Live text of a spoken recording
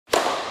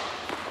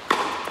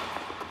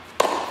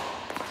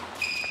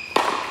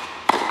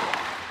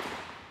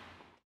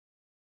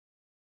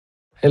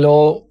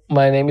Hello,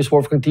 my name is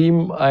Wolfgang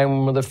Thiem.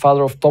 I'm the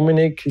father of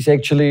Dominic. He's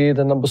actually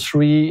the number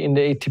 3 in the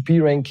ATP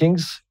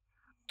rankings.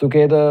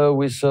 Together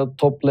with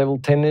top level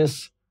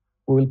tennis,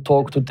 we will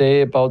talk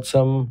today about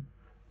some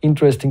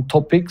interesting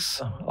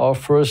topics. Our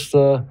first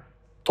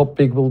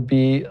topic will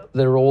be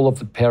the role of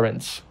the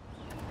parents.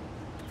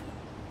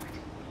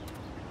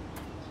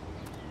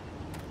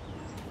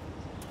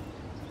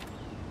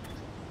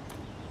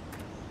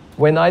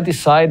 When I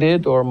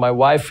decided, or my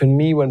wife and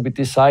me, when we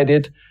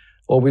decided,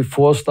 or we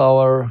forced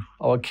our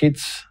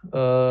kids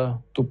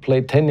to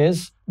play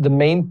tennis, the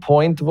main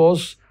point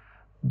was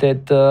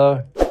that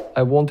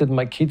I wanted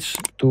my kids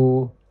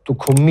to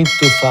commit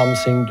to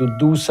something, to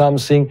do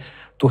something,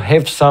 to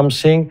have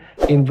something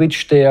in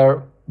which they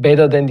are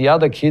better than the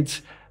other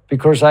kids.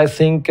 Because I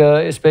think,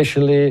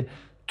 especially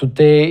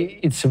today,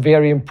 it's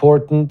very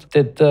important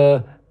that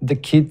the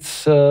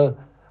kids,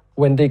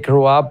 when they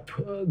grow up,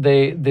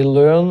 they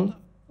learn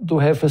to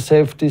have a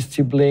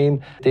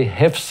self-discipline. They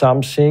have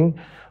something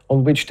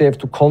on which they have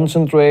to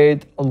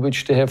concentrate, on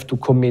which they have to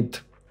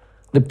commit.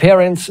 The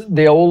parents,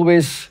 they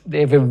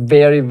have a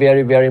very,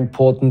 very, very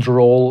important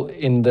role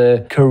in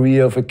the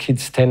career of a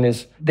kid's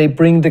tennis. They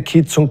bring the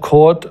kids on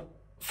court,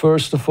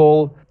 first of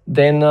all.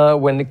 Then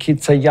when the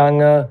kids are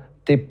younger,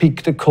 they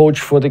pick the coach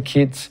for the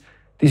kids.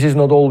 This is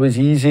not always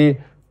easy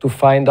to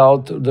find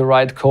out the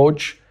right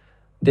coach.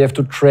 They have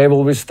to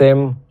travel with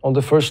them on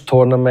the first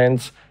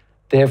tournaments.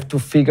 They have to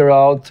figure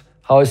out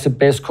how is the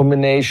best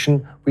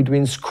combination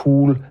between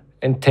school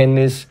and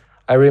tennis.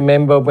 I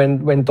remember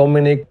when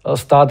Dominic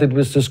started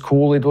with the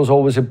school, it was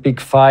always a big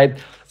fight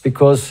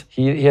because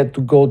he had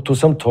to go to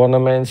some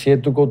tournaments, he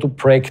had to go to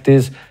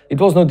practice. It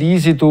was not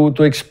easy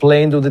to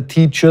explain to the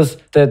teachers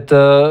that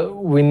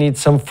we need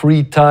some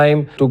free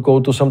time to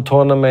go to some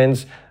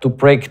tournaments, to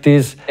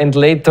practice. And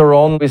later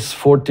on, with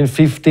 14,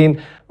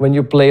 15, when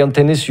you play on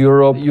Tennis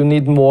Europe, you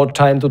need more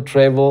time to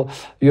travel,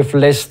 you have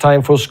less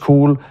time for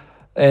school.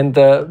 And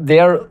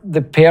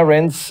the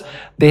parents,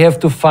 they have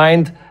to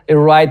find a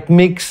right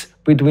mix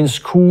between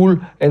school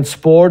and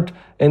sport,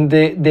 and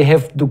they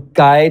have to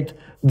guide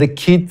the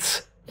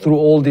kids through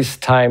all this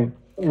time.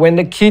 When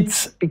the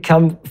kids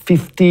become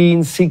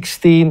 15,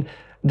 16,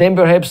 then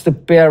perhaps the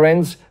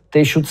parents,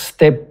 they should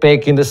step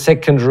back in the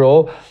second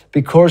row,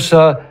 because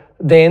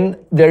then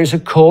there is a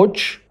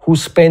coach who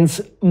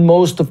spends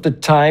most of the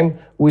time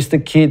with the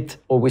kid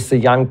or with the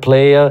young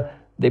player.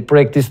 They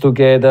practice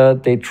together,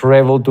 they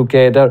travel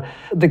together.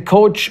 The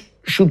coach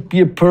should be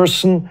a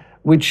person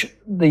which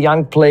the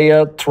young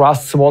player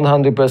trusts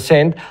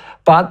 100%,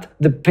 but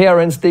the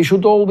parents, they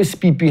should always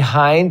be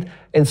behind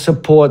and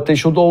support. They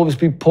should always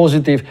be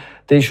positive.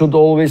 They should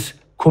always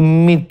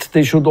commit.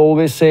 They should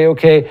always say,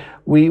 okay,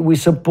 we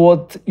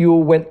support you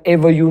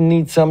whenever you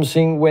need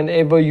something,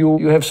 whenever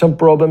you have some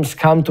problems,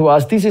 come to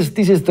us. This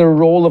is the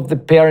role of the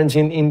parents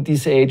in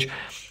this age.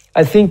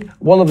 I think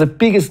one of the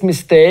biggest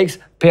mistakes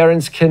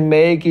parents can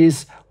make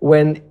is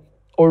when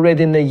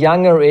already in a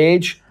younger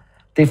age,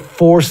 they're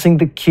forcing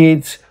the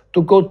kids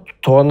to go to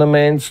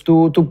tournaments,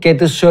 to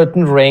get a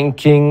certain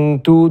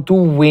ranking, to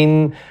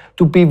win,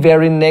 to be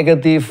very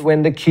negative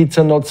when the kids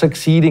are not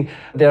succeeding.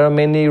 There are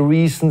many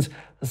reasons.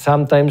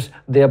 Sometimes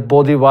they're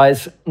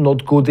body-wise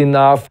not good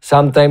enough.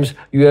 Sometimes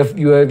you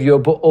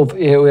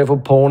have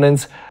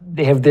opponents,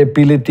 they have the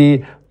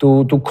ability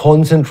to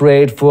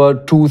concentrate for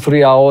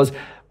 2-3 hours.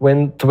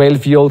 When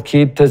 12-year-old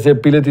kid has the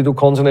ability to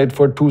concentrate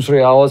for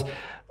 2-3 hours,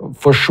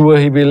 for sure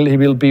he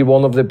will be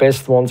one of the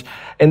best ones.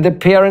 And the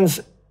parents,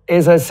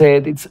 as I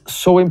said, it's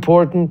so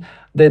important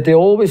that they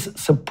always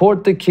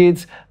support the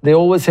kids. They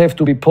always have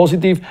to be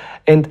positive,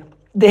 and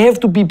they have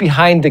to be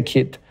behind the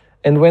kid.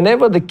 And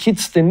whenever the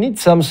kids, they need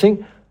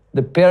something,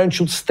 the parent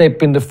should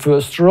step in the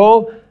first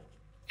row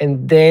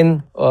and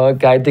then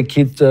guide the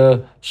kid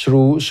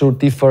through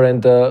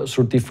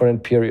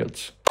different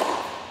periods.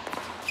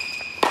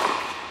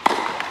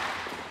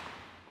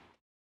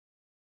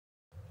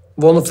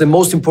 One of the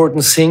most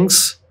important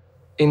things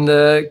in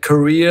the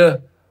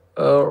career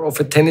of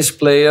a tennis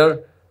player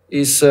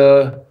is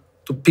to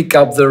pick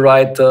up the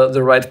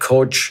right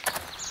coach.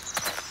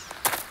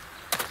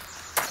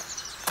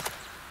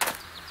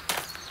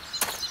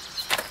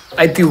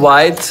 I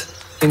divide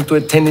into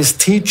a tennis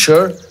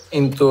teacher,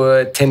 into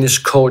a tennis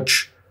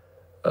coach.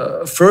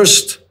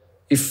 First,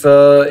 if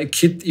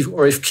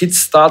kids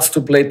starts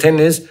to play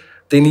tennis,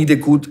 they need a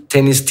good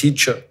tennis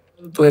teacher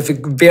to have a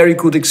very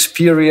good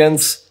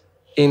experience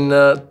in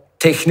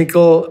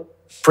technical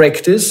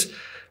practice,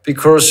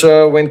 because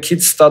when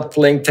kids start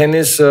playing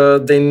tennis,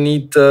 they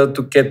need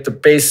to get the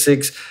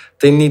basics,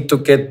 they need to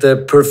get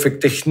the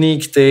perfect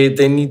technique,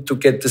 they need to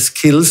get the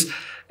skills,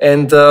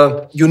 and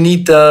you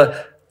need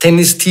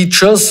tennis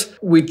teachers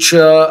which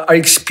are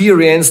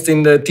experienced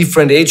in the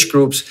different age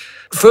groups.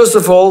 First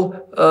of all,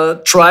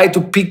 try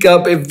to pick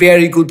up a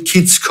very good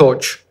kids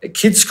coach. A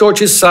kids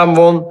coach is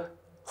someone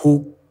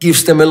who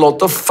gives them a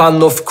lot of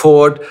fun off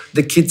court.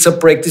 The kids are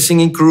practicing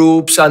in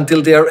groups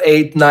until they are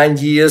 8, 9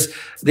 years.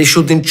 They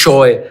should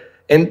enjoy.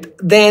 And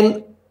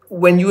then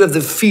when you have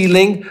the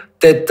feeling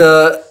that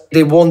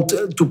they want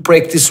to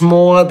practice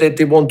more, that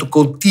they want to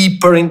go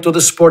deeper into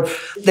the sport.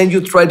 Then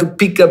you try to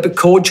pick up a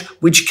coach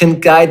which can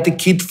guide the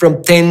kid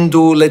from 10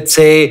 to, let's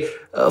say,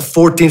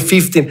 14,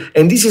 15.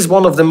 And this is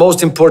one of the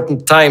most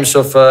important times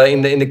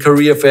in the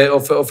career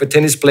of a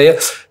tennis player,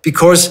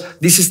 because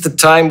this is the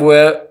time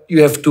where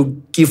you have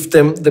to give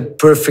them the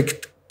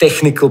perfect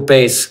technical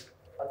base.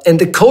 And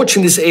the coach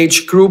in this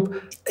age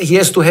group, he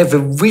has to have a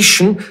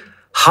vision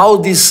how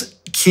these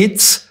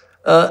kids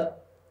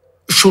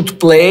should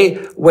play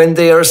when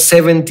they are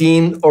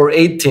 17 or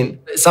 18.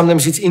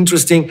 Sometimes it's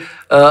interesting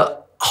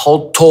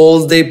how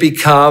tall they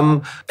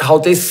become, how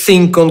they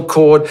think on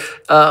court,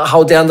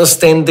 how they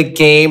understand the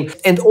game.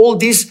 And all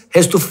this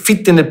has to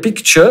fit in a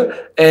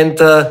picture, and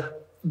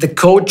the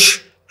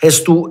coach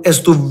has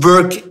to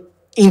work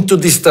into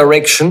this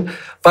direction.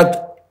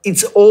 But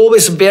it's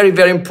always very,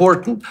 very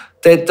important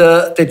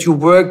that you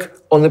work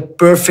on a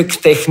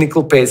perfect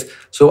technical pace.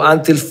 So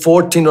until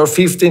 14 or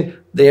 15,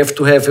 they have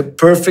to have a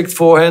perfect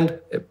forehand,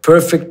 a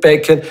perfect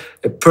backhand,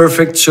 a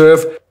perfect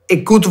serve, a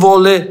good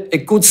volley, a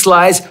good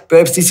slice.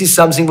 Perhaps this is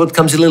something what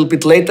comes a little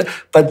bit later.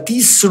 But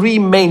these three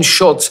main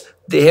shots,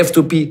 they have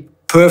to be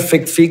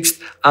perfect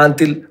fixed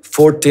until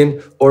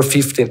 14 or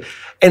 15.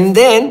 And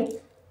then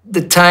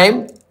the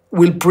time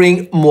will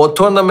bring more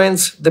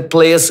tournaments. The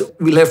players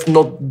will have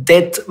not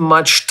that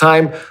much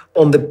time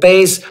on the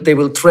base. They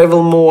will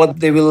travel more.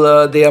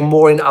 They are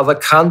more in other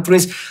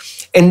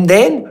countries. And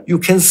then you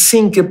can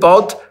think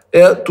about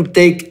to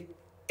take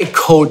a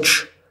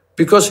coach,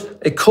 because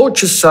a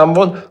coach is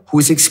someone who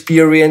is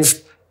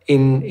experienced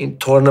in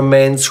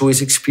tournaments, who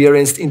is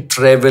experienced in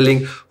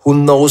traveling, who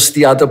knows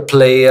the other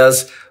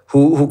players,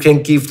 who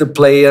can give the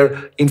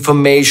player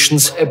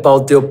informations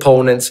about the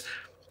opponents.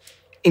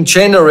 In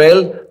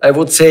general, I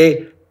would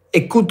say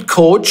a good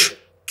coach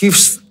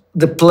gives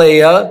the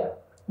player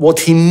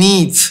what he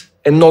needs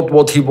and not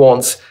what he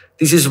wants.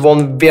 This is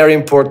one very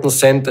important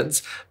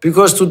sentence,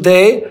 because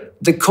today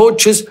the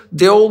coaches,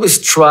 they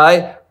always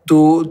try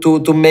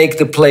to make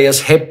the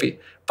players happy.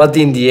 But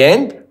in the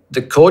end,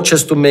 the coach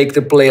has to make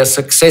the player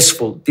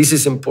successful. This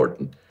is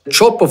important. The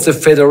job of the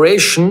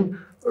federation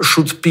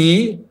should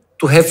be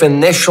to have a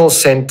national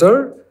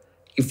center.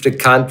 If the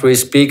country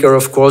is bigger,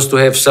 of course, to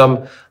have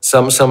some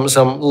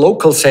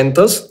local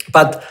centers.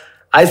 But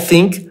I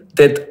think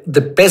that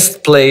the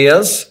best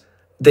players,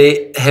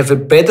 they have a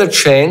better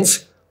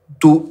chance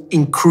to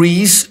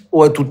increase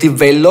or to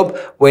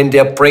develop when they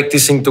are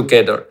practicing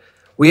together.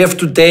 We have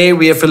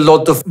a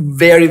lot of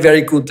very,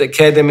 very good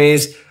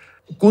academies,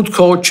 good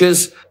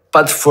coaches.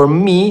 But for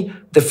me,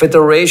 the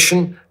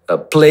federation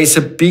plays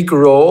a big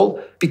role,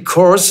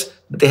 because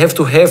they have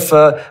to have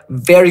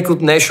very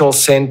good national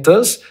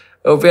centers,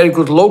 very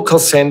good local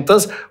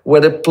centers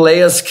where the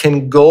players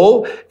can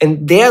go,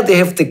 and there they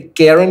have the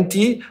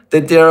guarantee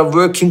that there are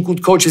working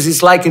good coaches.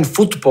 It's like in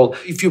football.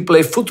 If you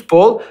play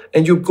football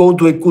and you go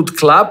to a good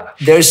club,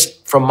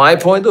 from my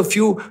point of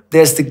view,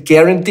 there's the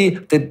guarantee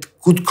that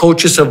good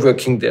coaches are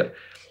working there.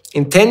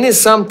 In tennis,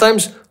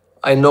 sometimes,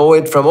 I know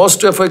it from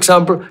Austria, for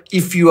example,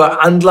 if you are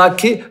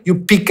unlucky, you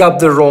pick up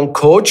the wrong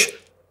coach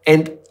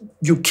and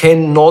you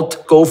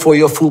cannot go for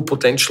your full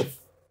potential.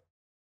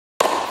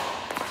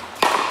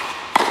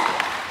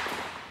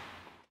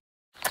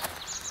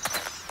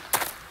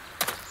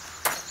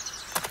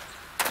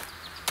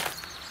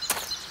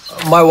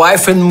 My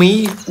wife and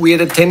me, we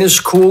had a tennis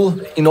school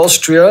in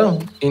Austria.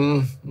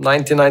 In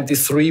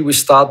 1993, we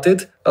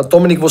started.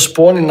 Dominic was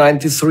born in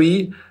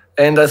 93,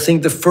 and I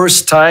think the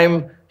first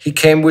time he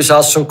came with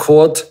us on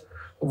court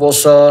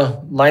was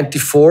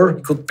 94.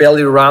 He could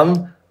barely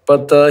run,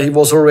 but he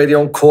was already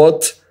on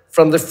court.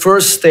 From the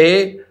first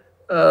day,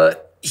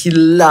 he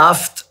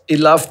loved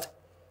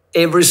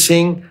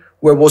everything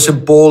where was a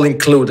ball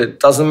included.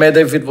 Doesn't matter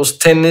if it was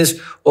tennis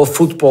or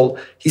football.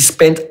 He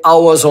spent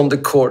hours on the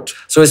court.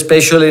 So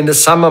especially in the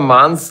summer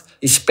month,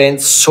 he spent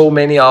so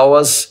many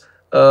hours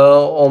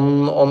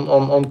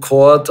on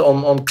court,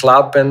 on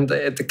club, and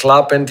at the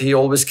club. And he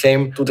always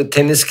came to the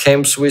tennis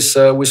camps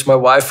with my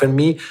wife and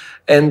me.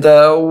 And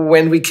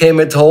when we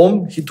came at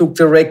home, he took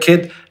the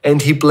racket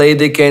and he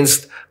played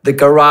against the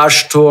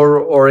garage door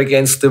or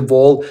against the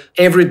wall.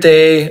 Every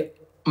day,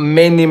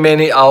 many,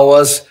 many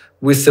hours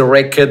with the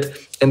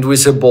racket and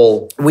with a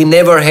ball. We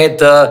never had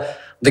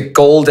the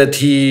goal that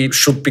he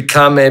should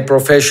become a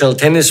professional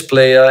tennis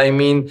player. I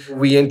mean,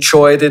 we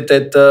enjoyed it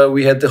that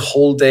we had the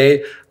whole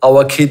day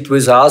our kid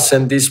with us,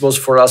 and this was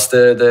for us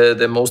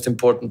the most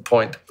important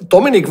point.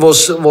 Dominic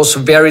was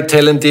very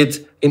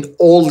talented in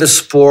all the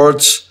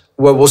sports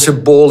where was a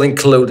ball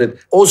included.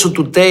 Also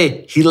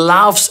today, he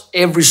loves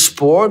every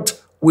sport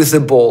with a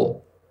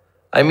ball.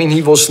 I mean,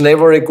 he was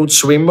never a good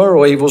swimmer,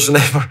 or he was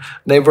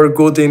never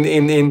good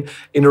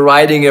in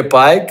riding a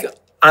bike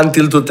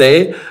until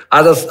today.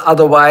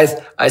 Otherwise,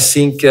 I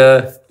think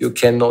you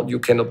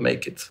cannot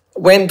make it.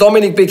 When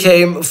Dominic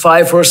became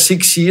 5 or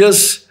 6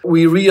 years,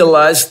 we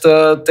realized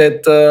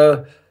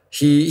that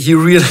he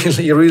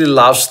really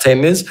loves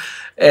tennis,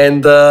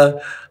 and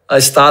I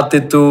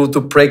started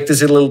to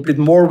practice a little bit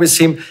more with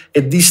him.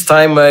 At this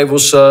time, I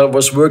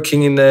was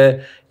working in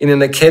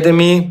an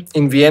academy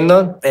in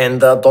Vienna, and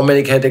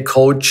Dominic had a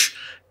coach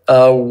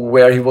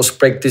where he was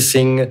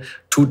practicing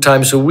 2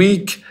 times a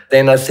week.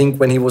 Then I think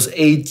when he was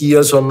 8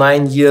 years or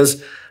 9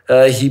 years,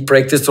 he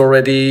practiced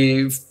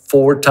already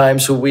 4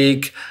 times a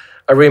week.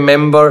 I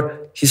remember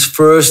his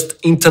first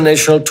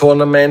international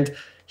tournament.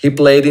 He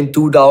played in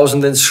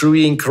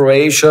 2003 in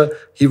Croatia.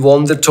 He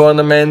won the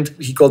tournament.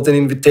 He got an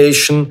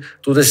invitation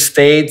to the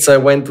States. I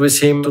went with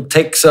him to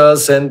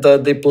Texas, and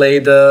they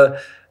played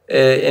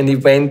an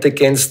event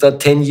against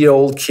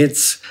 10-year-old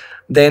kids.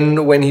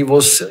 Then when he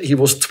was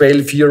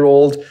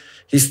 12-year-old,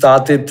 he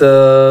started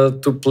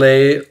to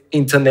play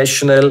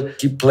international.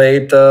 He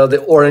played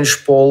the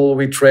Orange Bowl.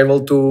 We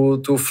traveled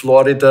to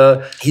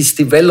Florida. His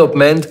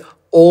development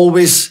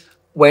always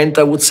went,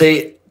 I would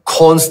say,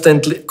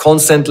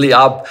 constantly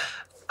up.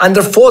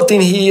 Under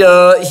 14,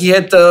 he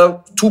had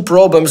 2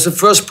 problems. The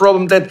first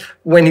problem that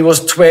when he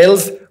was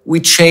 12, we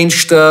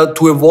changed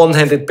to a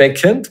one-handed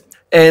backhand.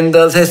 And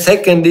the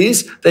second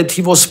is that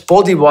he was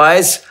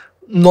body-wise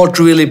not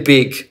really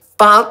big.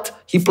 But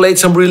he played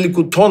some really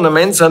good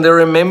tournaments. And I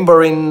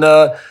remember in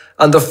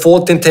under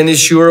 14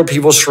 Tennis Europe, he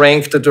was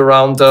ranked at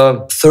around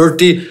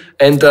 30.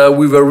 And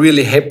we were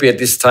really happy at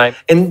this time.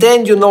 And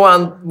then, you know,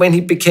 when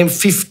he became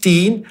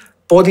 15,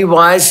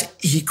 body-wise,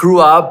 he grew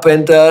up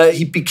and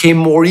he became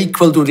more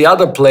equal to the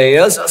other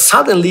players.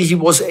 Suddenly, he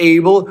was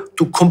able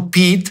to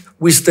compete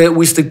with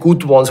the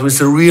good ones, with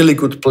the really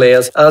good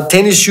players.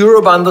 Tennis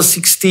Europe under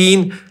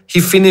 16, he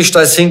finished,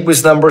 I think,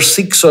 with number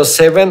 6 or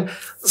 7,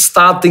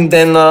 starting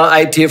then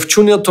ITF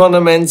junior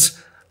tournaments.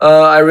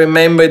 I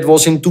remember it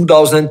was in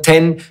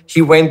 2010,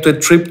 he went to a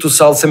trip to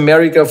South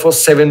America for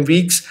 7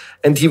 weeks,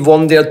 and he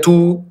won there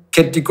 2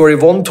 Category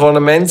 1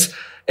 tournaments.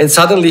 And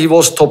suddenly he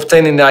was top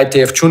 10 in the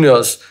ITF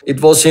juniors.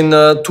 It was in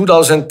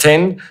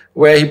 2010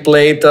 where he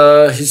played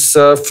his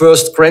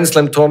first Grand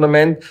Slam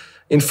tournament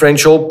in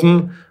French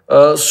Open.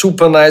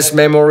 Super nice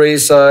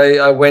memories.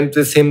 I went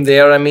with him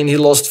there. I mean, he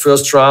lost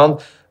first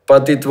round,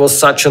 but it was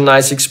such a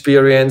nice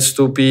experience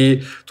to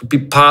be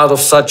part of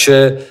such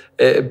a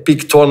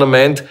big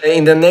tournament.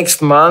 In the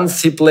next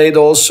month, he played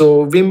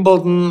also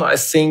Wimbledon. I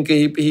think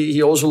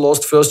he also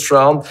lost first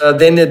round.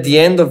 Then at the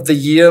end of the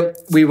year,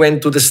 we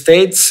went to the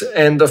States,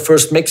 and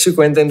first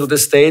Mexico and then to the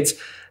States.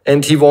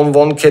 And he won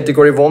 1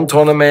 Category 1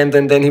 tournament,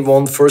 and then he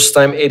won first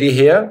time Eddie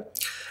Hare.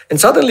 And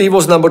suddenly he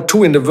was number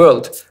 2 in the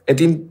world. And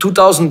in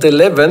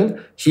 2011,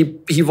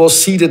 he was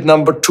seeded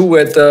number 2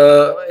 at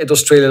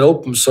Australian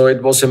Open. So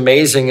it was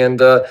amazing.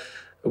 And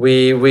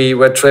we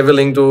were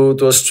traveling to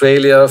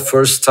Australia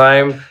first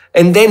time.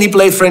 And then he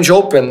played French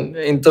Open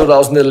in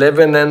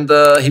 2011, and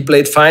he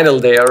played final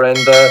there. And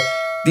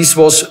this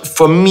was,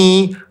 for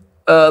me,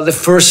 the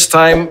first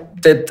time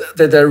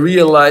that I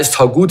realized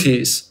how good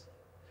he is.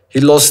 He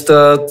lost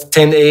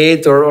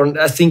 10-8 or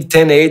I think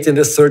 10-8 in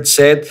the 3rd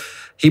set.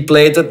 He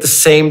played at the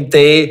same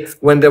day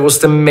when there was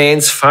the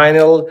men's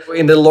final.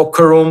 In the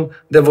locker room,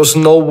 there was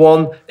no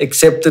one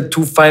except the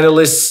 2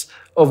 finalists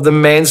of the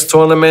men's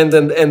tournament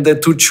and the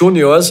 2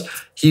 juniors.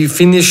 He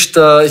finished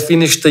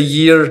the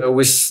year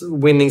with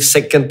winning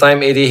 2nd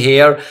time Eddie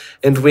Hare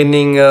and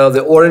winning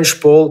the Orange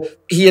Bowl.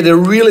 He had a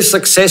really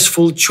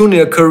successful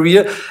junior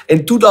career.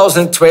 In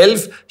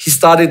 2012, he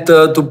started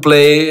to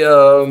play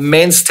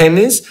men's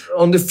tennis.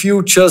 On the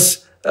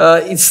futures,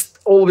 it's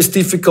always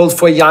difficult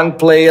for young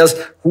players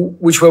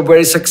which were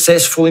very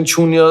successful in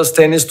juniors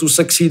tennis to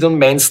succeed on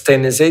men's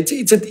tennis.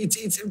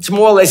 It's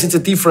more or less, it's a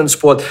different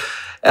sport.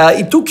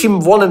 It took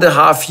him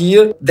 1.5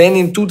 years. Then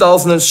in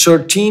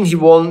 2013, he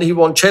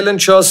won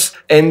challengers.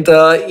 And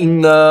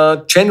in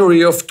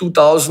January of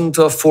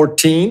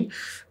 2014,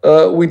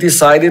 we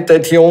decided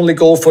that he only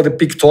go for the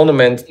big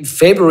tournament. In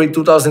February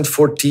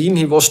 2014,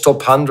 he was top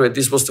 100.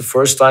 This was the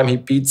first time he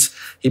beats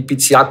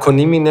Jaakko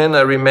Nieminen,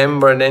 I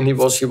remember, and then he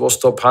was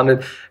top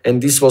 100.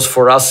 And this was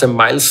for us a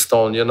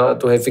milestone, you know,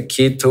 to have a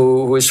kid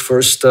who is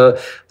the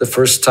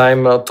first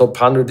time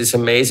top 100 is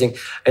amazing.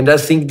 And I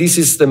think this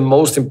is the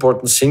most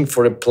important thing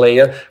for a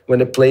player,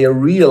 when a player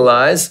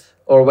realizes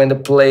or when a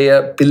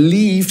player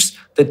believes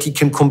that he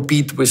can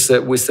compete with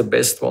the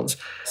best ones.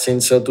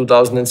 Since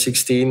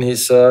 2016,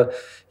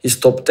 he's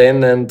top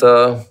 10, and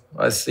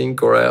I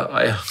think, or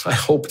I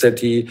hope that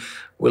he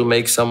will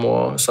make some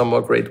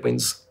more great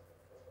wins.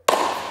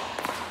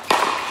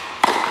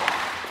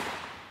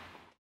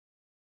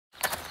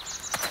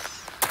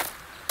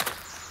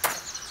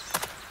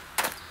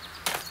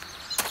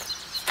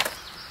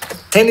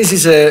 Tennis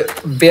is a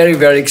very,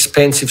 very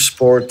expensive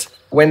sport.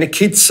 When the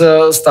kids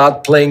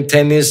start playing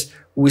tennis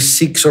with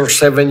 6 or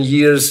 7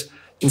 years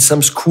in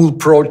some school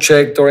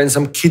project or in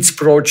some kids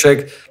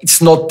project,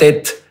 it's not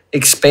that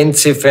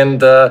expensive,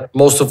 and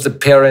most of the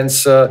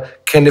parents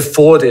can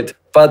afford it.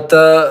 But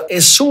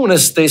as soon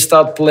as they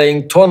start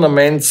playing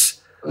tournaments,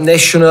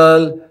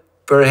 national,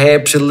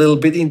 perhaps a little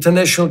bit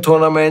international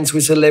tournaments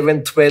with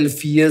 11,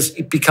 12 years,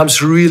 it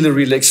becomes really,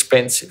 really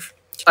expensive.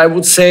 I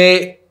would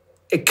say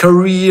a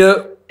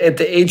career at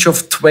the age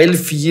of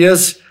 12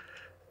 years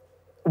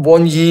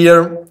 1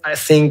 year, I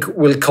think,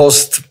 will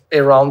cost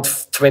around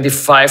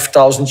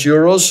 25,000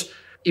 euros.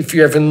 If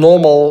you have a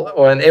normal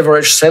or an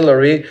average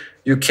salary,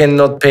 you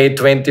cannot pay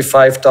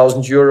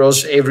 25,000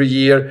 euros every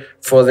year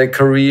for the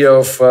career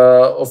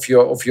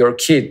of your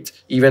kid,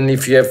 even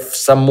if you have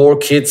some more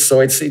kids. So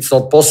it's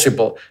not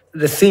possible.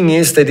 The thing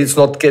is that it's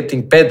not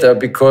getting better,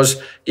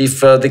 because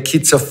if the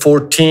kids are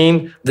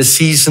 14, the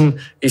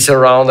season is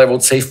around, I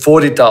would say,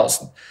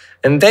 40,000.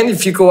 And then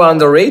if you go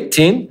under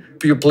 18,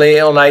 you play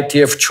on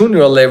ITF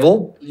junior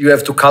level, you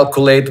have to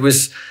calculate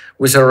with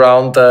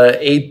around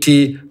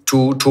 80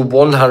 to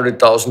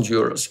 100,000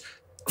 euros.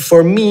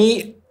 For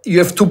me, you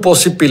have two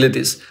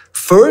possibilities.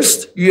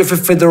 First, you have a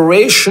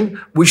federation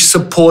which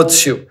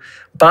supports you,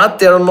 but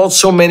there are not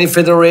so many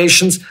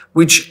federations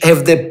which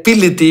have the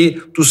ability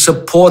to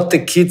support the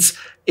kids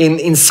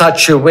in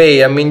such a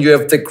way. I mean, you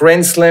have the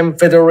Grand Slam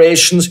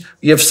federations,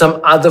 you have some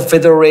other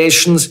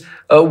federations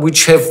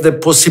which have the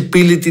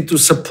possibility to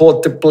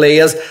support the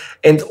players,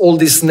 and all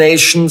these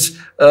nations,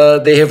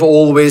 they have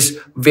always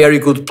very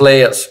good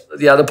players.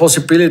 The other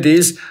possibility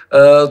is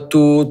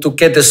to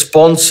get a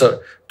sponsor,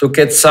 to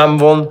get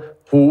someone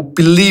who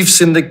believes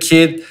in the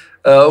kid,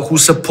 who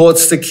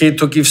supports the kid,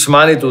 who gives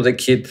money to the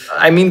kid.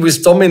 I mean,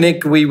 with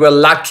Dominic, we were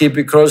lucky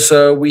because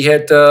we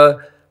had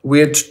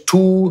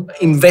two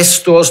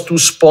investors, two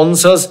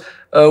sponsors,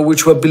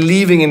 which were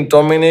believing in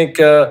Dominic.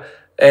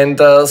 And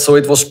so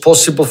it was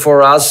possible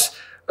for us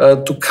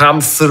to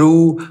come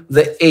through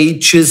the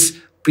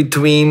ages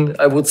between,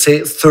 I would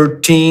say,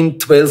 12,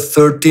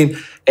 13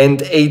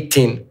 and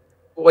 18.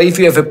 If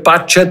you have a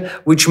budget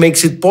which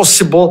makes it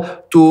possible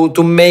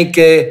to make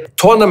a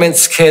tournament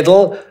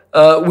schedule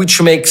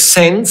which makes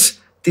sense,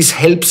 this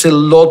helps a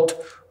lot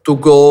to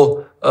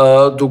go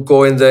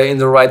in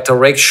the right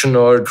direction,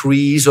 or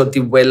increase or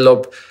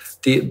develop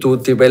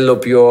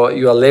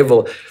your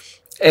level.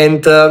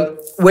 And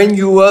when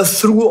you are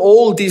through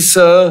all these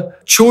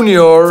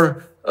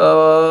junior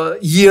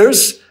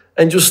years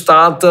and you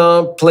start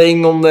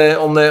playing on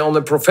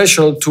the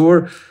professional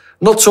tour,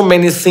 not so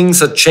many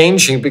things are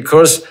changing,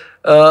 because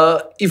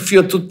if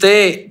you're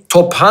today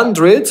top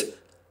 100,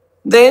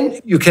 then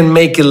you can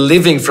make a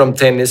living from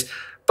tennis.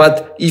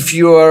 But if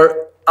you are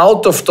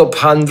out of top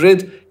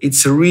 100,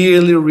 it's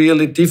really,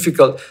 really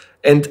difficult.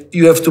 And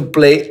you have to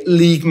play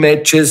league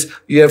matches,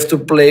 you have to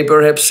play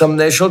perhaps some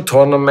national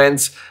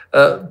tournaments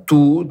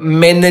to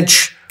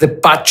manage the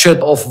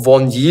budget of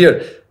 1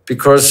 year,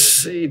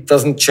 because it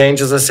doesn't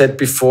change, as I said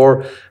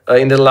before,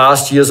 in the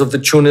last years of the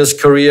juniors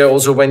career.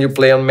 Also, when you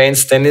play on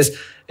men's tennis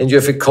and you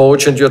have a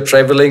coach and you're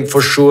traveling,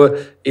 for sure,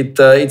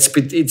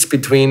 it's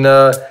between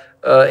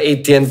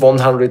 80 and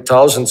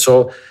 100,000.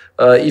 So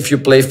if you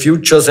play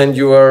futures and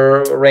you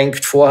are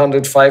ranked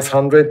 400,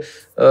 500,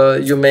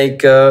 you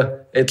make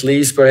at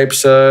least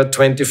perhaps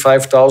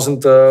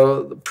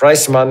 25,000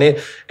 prize money,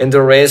 and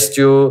the rest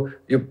you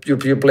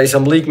play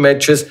some league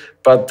matches.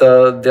 But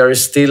there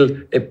is still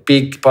a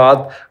big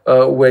part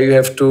where you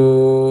have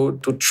to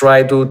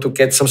try to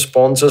get some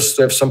sponsors,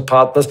 to have some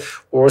partners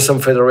or some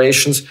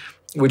federations,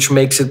 which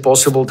makes it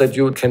possible that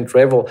you can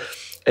travel.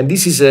 And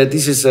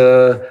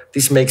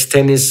this makes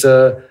tennis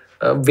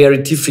very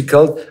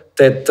difficult.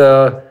 That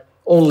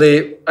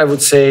only, I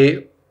would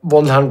say,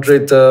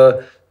 100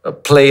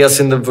 players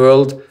in the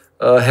world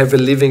have a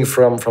living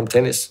from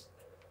tennis.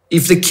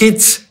 If the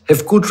kids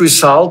have good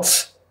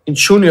results in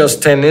juniors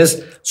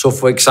tennis, so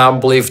for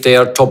example, if they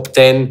are top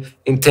 10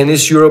 in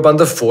Tennis Europe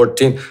under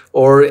 14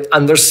 or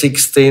under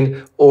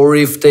 16, or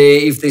if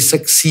they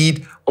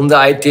succeed on the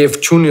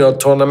ITF junior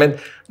tournament,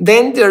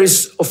 then there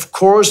is, of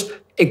course,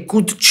 a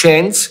good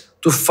chance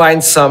to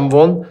find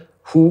someone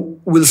who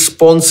will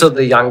sponsor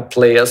the young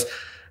players.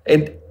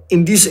 And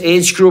in this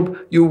age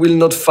group, you will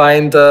not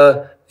find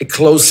a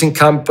clothing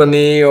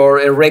company or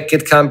a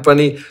racket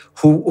company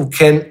who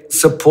can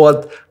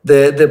support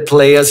the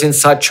players in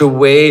such a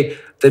way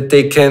that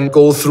they can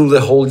go through the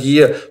whole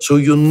year. So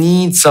you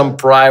need some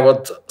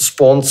private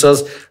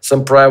sponsors,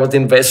 some private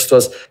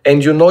investors.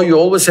 And you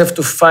always have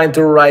to find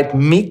the right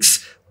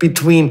mix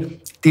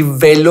between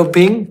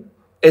developing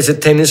as a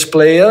tennis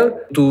player,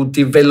 to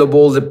develop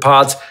all the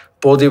parts,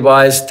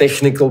 body-wise,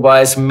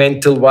 technical-wise,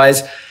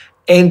 mental-wise,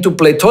 and to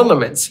play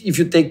tournaments. If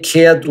you take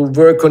care to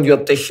work on your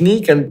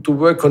technique and to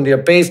work on your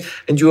base,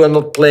 and you are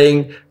not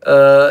playing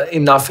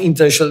enough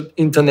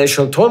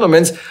international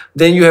tournaments,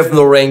 then you have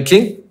no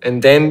ranking,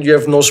 and then you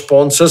have no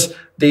sponsors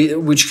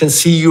which can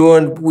see you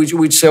and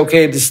which say,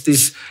 okay,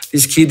 this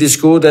kid is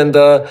good, and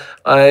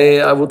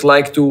I would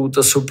like to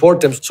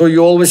support them. So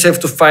you always have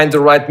to find the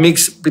right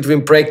mix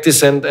between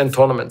practice and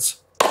tournaments.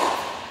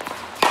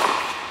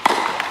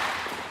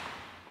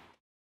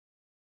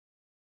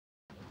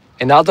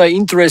 Another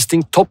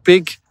interesting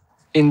topic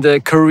in the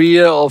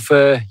career of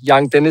a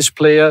young tennis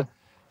player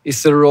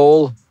is the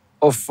role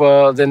of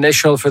the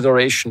national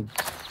federation.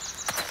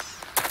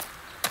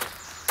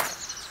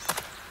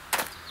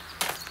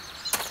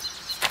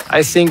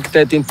 I think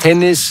that in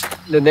tennis,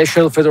 the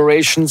national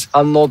federations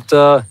are not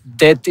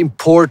that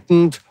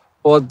important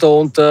or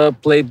don't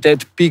play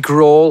that big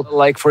role,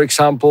 like, for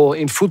example,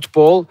 in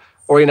football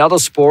or in other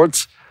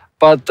sports.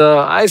 But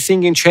I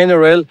think in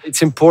general,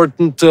 it's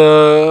important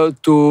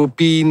to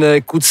be in a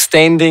good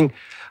standing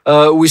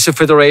with the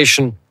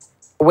federation.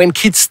 When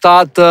kids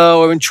start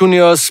or when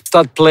juniors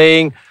start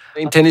playing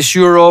in Tennis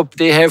Europe,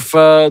 they have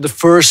the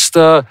first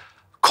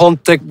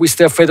contact with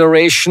their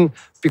federation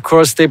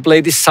because they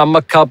play these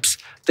summer cups,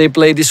 they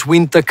play these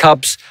winter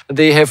cups.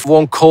 They have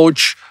one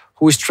coach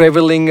who is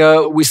traveling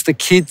with the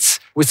kids,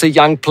 with the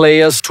young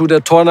players to the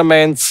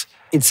tournaments.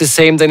 It's the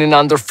same then in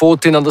under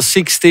 14, under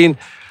 16.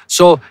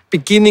 So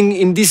beginning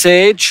in this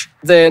age,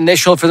 the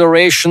national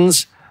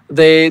federations,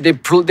 they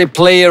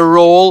play a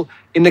role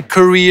in the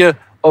career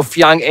of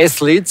young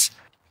athletes.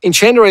 In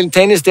general, in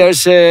tennis, there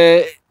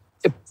are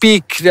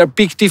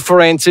big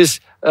differences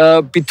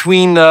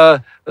between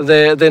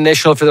the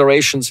national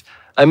federations.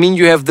 I mean,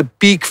 you have the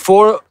big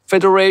four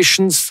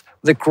federations,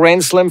 the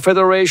Grand Slam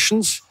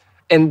federations,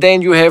 and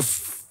then you have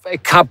a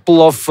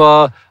couple of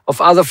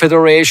other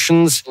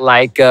federations,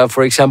 like,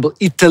 for example,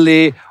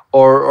 Italy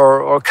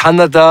or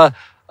Canada,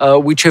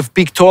 which have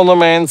big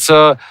tournaments,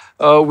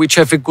 which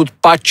have a good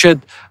budget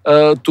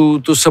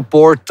to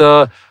support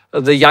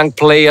the young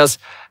players.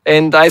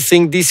 And I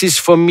think this is,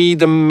 for me,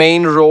 the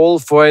main role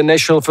for a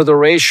national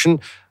federation,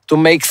 to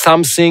make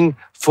something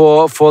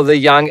for the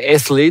young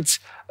athletes,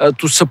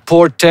 to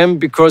support them,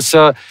 because,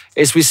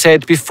 as we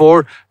said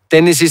before,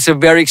 tennis is a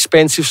very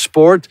expensive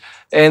sport.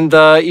 And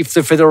if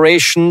the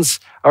federations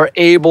are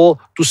able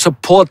to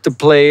support the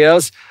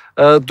players,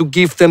 to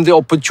give them the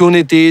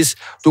opportunities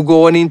to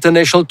go on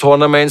international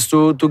tournaments,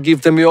 to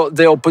give them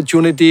the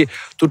opportunity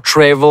to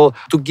travel,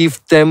 to give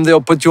them the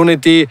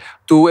opportunity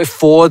to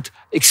afford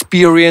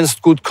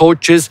experienced, good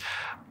coaches.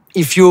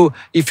 If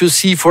you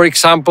see, for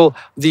example,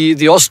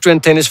 the Austrian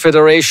Tennis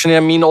Federation, I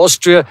mean,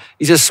 Austria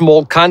is a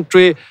small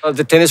country.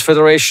 The Tennis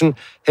Federation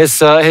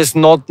has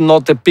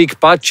not a big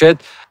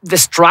budget. The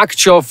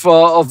structure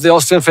of the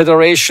Austrian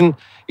Federation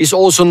is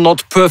also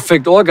not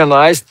perfect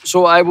organized.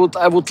 So I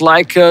would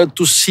like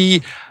to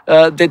see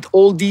that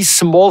all these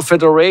small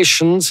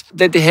federations,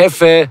 that they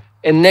have a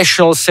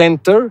national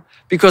center,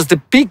 because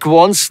the big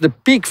ones, the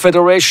big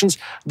federations,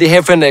 they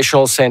have a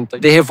national center.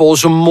 They have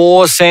also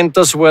more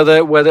centers where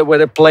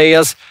the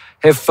players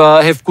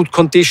have good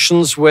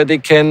conditions, where they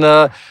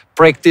can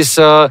practice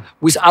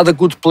with other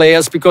good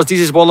players, because this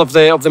is one of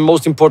the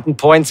most important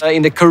points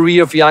in the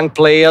career of young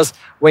players.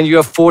 When you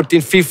are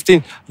 14,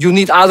 15, you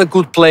need other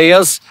good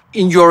players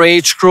in your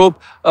age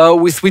group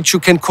with which you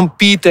can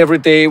compete every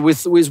day,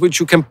 with which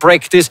you can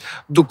practice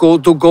to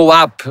go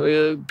up,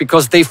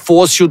 because they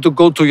force you to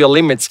go to your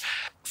limits.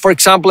 For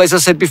example, as I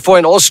said before,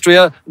 in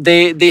Austria,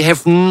 they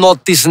have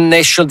not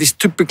this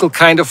typical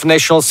kind of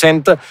national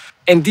center.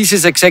 And this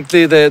is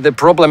exactly the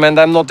problem. And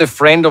I'm not a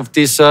friend of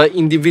this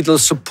individual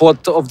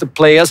support of the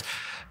players,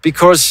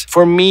 because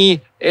for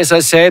me, as I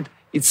said,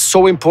 it's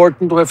so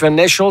important to have a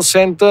national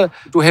center,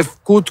 to have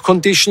good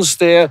conditions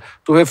there,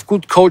 to have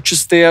good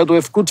coaches there, to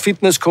have good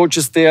fitness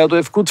coaches there, to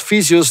have good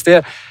physios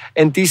there.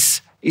 And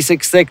this is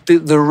exactly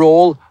the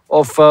role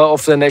of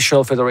the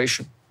national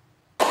federation.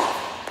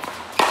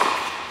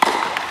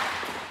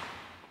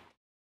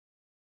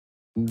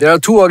 There are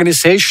two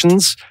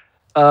organizations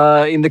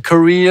in the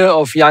career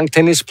of young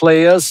tennis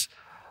players.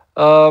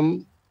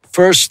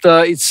 First,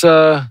 it's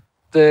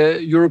the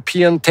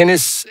European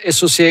Tennis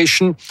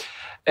Association,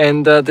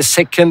 and the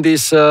second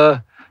is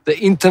the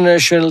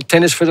International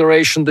Tennis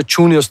Federation, the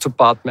Juniors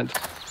Department.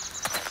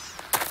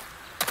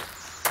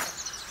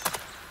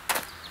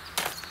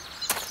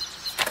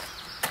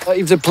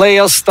 If the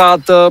players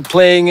start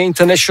playing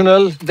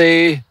international,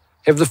 they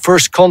have the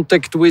first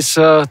contact with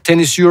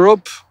Tennis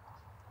Europe.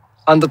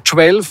 Under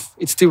 12,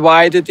 it's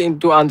divided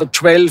into under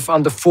 12,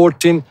 under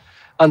 14,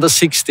 under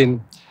 16.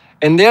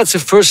 And that's the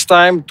first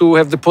time to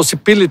have the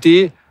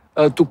possibility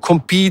to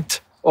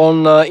compete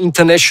on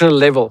international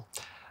level.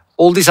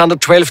 All these under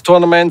 12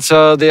 tournaments,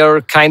 they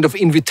are kind of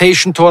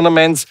invitation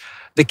tournaments.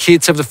 The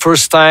kids have the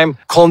first time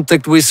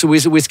contact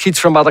with kids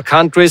from other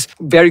countries.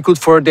 Very good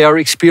for their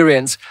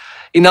experience.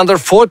 In under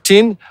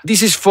 14,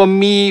 this is, for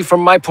me, from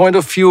my point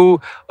of view,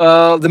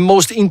 the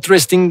most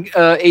interesting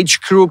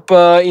age group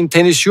in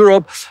Tennis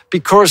Europe,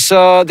 because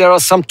there are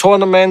some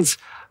tournaments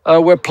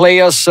where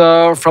players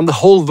from the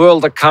whole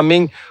world are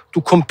coming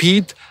to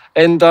compete.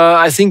 And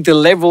I think the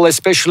level,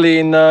 especially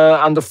in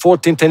under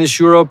 14 Tennis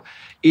Europe,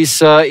 is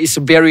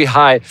very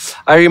high.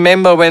 I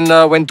remember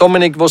when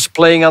Dominic was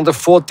playing under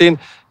 14,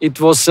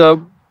 it was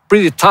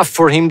pretty tough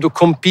for him to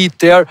compete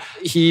there.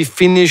 He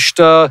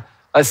finished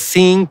I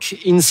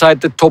think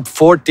inside the top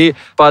 40,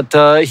 but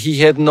he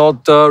had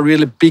not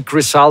really big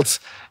results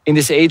in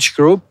this age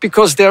group,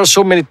 because there are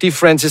so many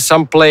differences.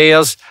 Some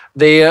players,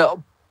 they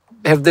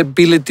have the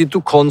ability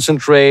to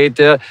concentrate.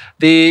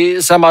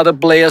 Some other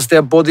players,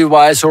 they're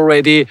body-wise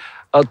already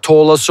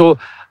taller. So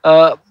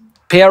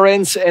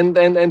parents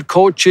and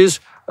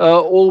coaches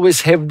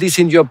always have this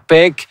in your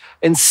back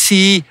and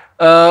see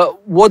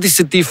what is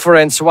the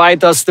difference. Why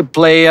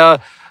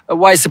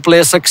is the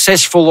player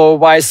successful, or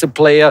why is the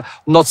player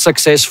not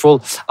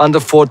successful under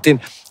 14?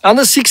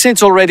 Under 16,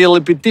 it's already a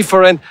little bit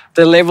different.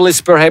 The level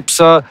is perhaps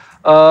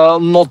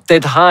not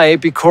that high,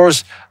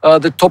 because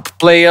the top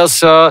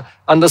players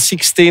under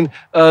 16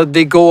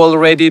 they go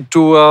already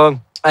to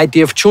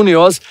ITF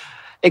juniors.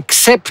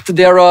 Except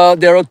there are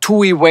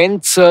 2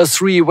 events,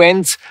 3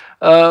 events.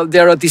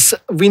 There are these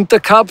winter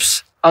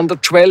cups, under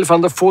 12,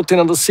 under 14,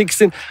 under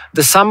 16,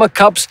 the summer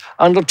cups,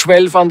 under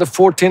 12, under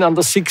 14,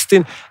 under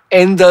 16,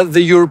 and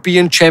the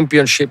European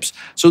Championships.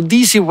 So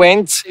these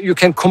events, you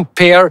can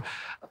compare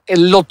a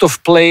lot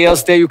of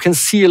players there. You can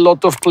see a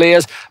lot of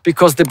players,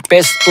 because the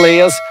best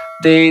players,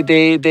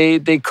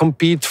 they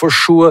compete for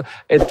sure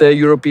at the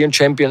European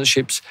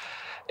Championships.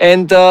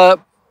 And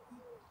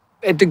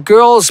at the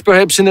girls,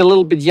 perhaps in a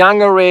little bit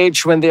younger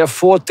age, when they are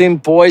 14,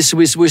 boys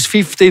with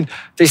 15,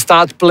 they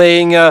start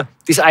playing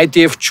these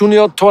ITF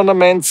junior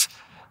tournaments.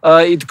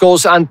 It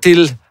goes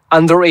until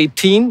under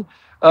 18.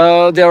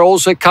 There are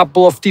also a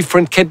couple of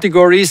different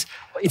categories.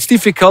 It's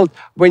difficult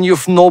when you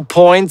have no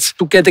points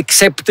to get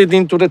accepted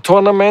into the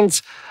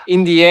tournaments.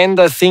 In the end,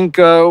 I think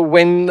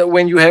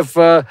when you have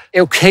a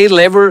okay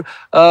level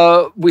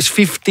with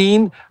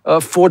 15,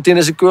 14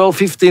 as a girl,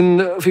 15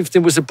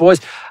 with the boys,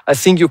 I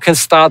think you can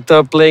start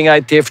playing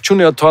ITF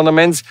junior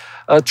tournaments.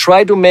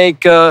 Try to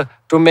make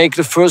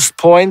the first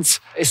points.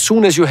 As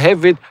soon as you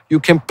have it, you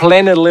can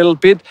plan a little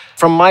bit.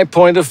 From my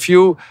point of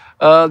view,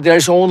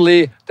 there's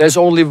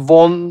only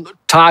one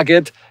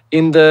target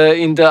in the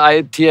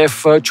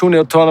ITF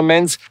junior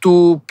tournaments,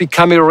 to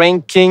become a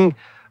ranking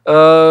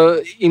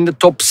in the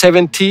top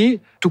 70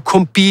 to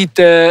compete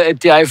at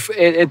the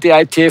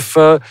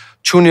ITF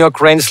junior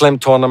Grand Slam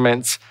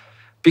tournaments.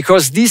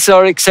 Because these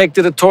are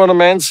exactly the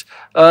tournaments,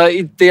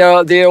 they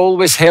are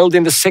always held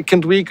in the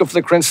second week of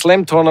the Grand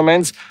Slam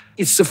tournaments.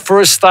 It's the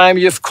first time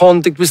you have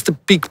contact with the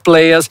big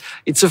players.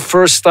 It's the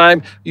first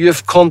time you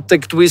have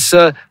contact with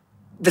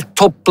the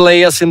top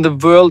players in the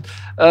world,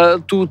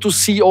 to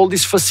see all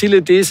these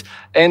facilities.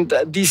 And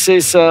this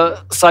is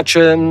such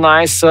a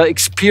nice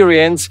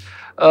experience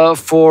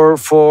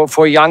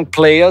for young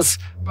players.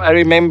 I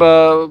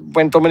remember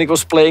when Dominic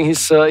was playing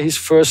his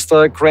first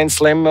Grand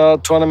Slam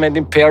tournament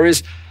in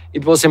Paris.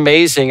 It was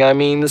amazing. I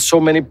mean, so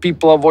many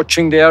people are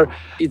watching there.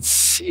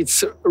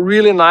 It's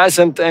really nice.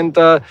 And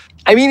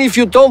I mean, if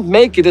you don't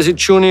make it as a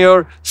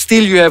junior,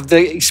 still you have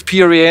the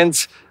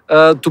experience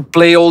to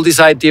play all these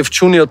ITF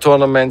junior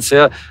tournaments.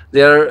 Yeah,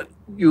 there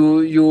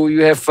you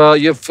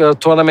have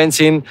tournaments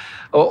in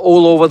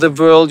all over the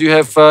world. You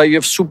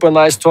have super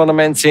nice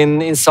tournaments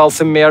in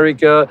South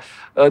America.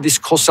 This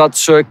COSAT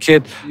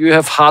circuit. You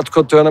have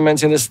hardcore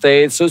tournaments in the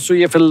States. So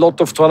you have a lot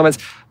of tournaments.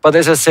 But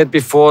as I said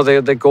before,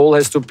 the goal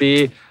has to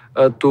be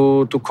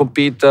to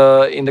compete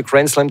in the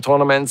Grand Slam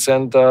tournaments,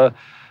 and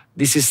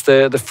this is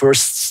the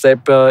first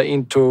step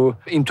into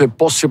a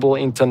possible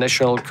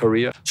international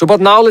career. So,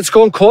 but now let's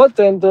go on court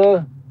and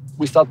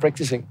we start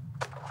practicing.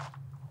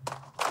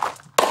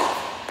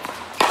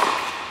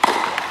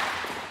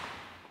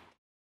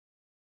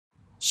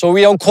 So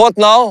we are on court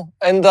now,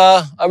 and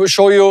I will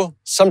show you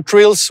some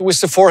drills with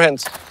the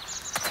forehand.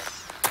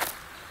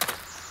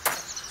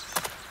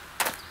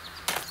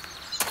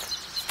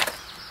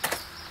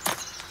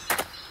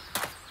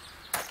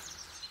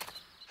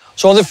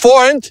 So on the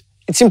forehand,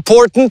 it's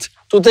important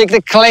to take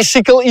the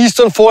classical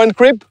Eastern forehand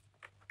grip.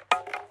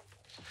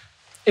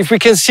 If we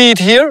can see it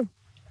here,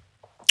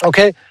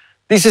 okay,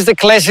 this is the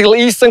classical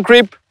Eastern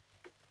grip.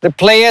 The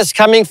player is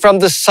coming from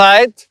the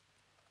side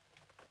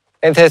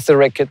and has the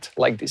racket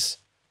like this,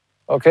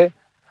 okay?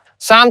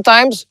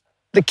 Sometimes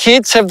the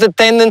kids have the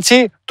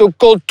tendency to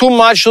go too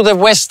much to the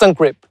Western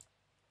grip.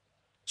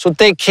 So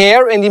take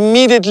care and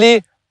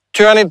immediately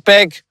turn it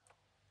back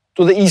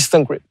to the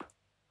Eastern grip.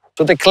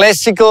 So the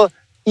classical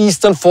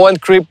Eastern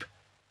forehand grip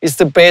is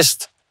the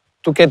best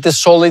to get the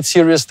solid,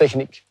 serious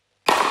technique.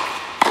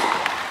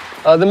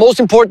 The most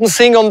important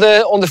thing on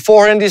the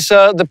forehand is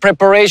the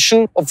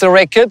preparation of the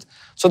racket.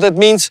 So that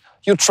means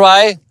you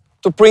try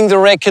to bring the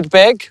racket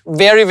back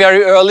very,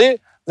 very early.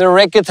 The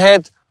racket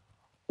head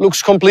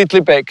looks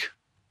completely back,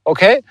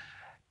 okay?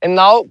 And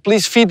now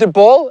please feed the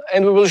ball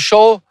and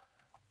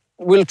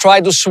we'll try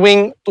to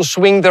swing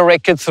the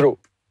racket through.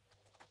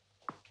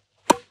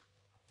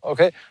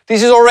 Okay,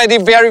 this is already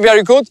very,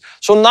 very good.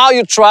 So now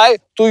you try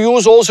to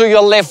use also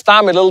your left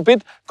arm a little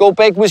bit. Go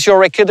back with your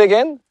racket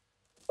again,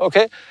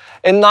 okay?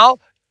 And now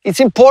it's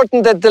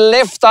important that the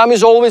left arm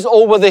is always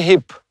over the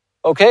hip,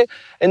 okay?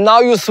 And now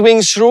you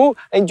swing through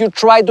and you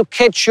try to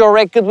catch your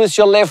racket with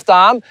your left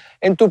arm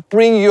and to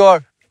bring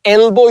your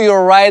elbow,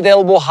 your right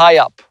elbow high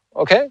up,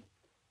 okay?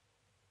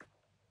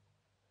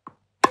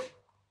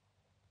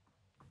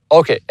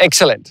 Okay,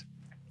 excellent.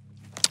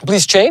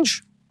 Please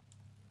change.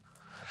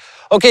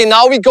 Okay,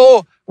 now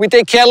we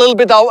take care a little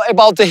bit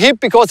about the hip,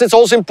 because it's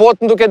also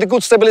important to get a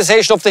good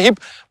stabilization of the hip.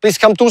 Please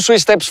come 2-3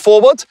 steps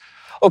forward.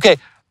 Okay,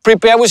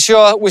 prepare with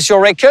your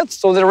racket.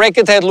 So the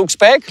racket head looks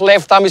back,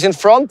 left arm is in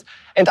front.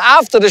 And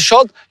after the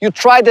shot, you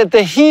try that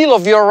the heel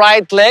of your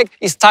right leg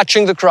is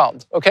touching the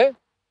ground, okay?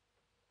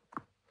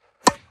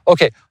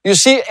 Okay, you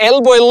see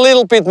elbow a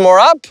little bit more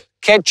up,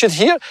 catch it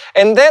here,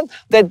 and then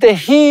that the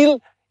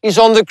heel is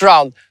on the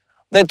ground.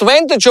 The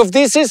advantage of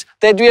this is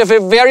that we have a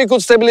very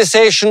good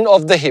stabilization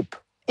of the hip.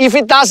 If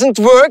it doesn't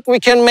work, we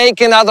can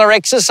make another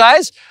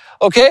exercise,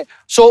 okay?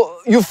 So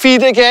you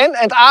feed again,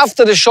 and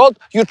after the shot,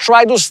 you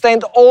try to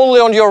stand only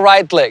on your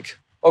right leg,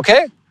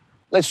 okay?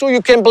 Let's do,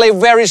 you can play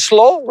very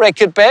slow,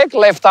 racket back,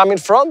 left arm in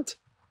front.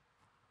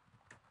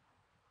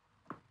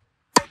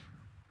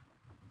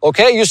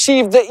 Okay, you see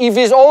if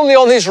he's only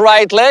on his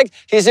right leg,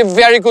 he's a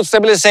very good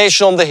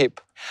stabilization on the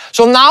hip.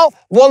 So now,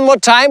 one more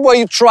time where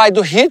you try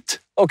to hit,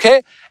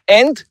 okay,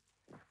 and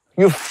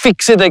you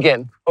fix it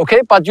again,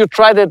 okay? But you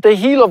try that the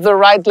heel of the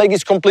right leg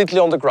is completely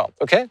on the ground,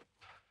 okay?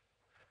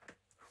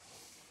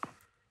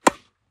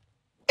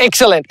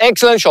 Excellent,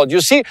 excellent shot.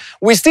 You see,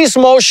 with this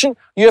motion,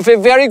 you have a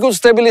very good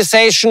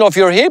stabilization of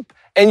your hip,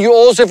 and you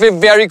also have a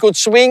very good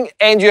swing,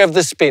 and you have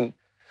the spin.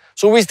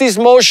 So with this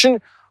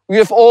motion, you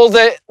have all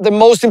the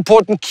most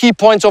important key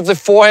points of the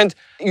forehand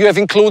you have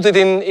included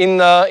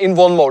in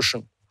one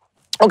motion.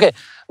 Okay,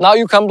 now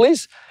you come,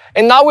 please.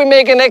 And now we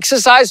make an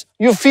exercise.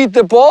 You feed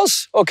the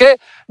balls, okay?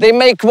 They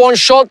make one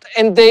shot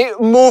and they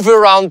move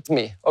around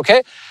me,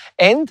 okay?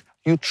 And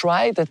you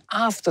try that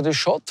after the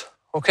shot,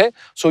 okay?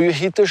 So you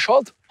hit the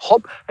shot,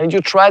 hop, and you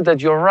try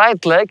that your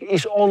right leg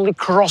is only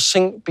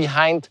crossing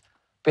behind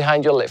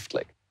your left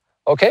leg,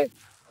 okay?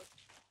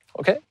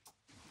 Okay?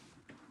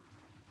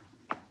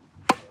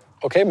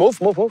 Okay, move.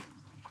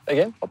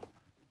 Again, hop.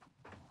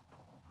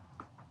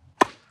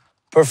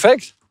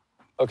 Perfect.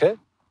 Okay.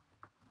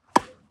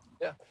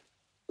 Yeah.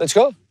 Let's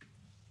go.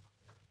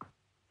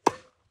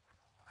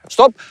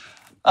 Stop.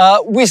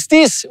 With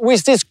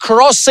this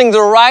crossing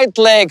the right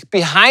leg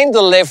behind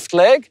the left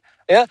leg,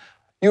 yeah,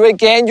 you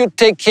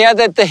take care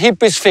that the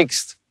hip is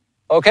fixed.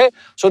 Okay?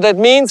 So that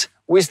means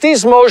with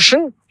this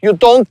motion, you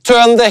don't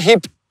turn the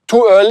hip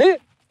too early.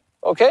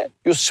 Okay?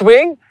 You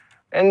swing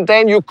and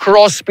then you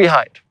cross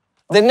behind.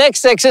 The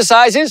next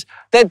exercise is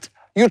that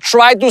you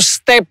try to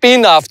step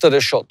in after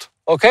the shot,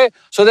 okay?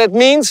 So that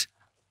means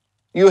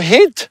you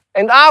hit,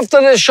 and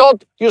after the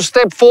shot, you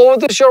step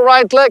forward with your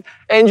right leg,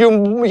 and you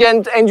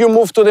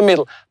move to the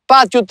middle.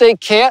 But you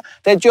take care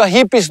that your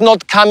hip is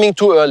not coming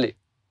too early,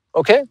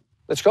 okay?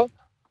 Let's go.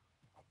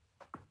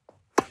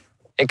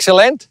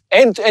 Excellent,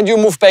 and you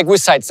move back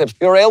with side steps.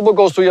 Your elbow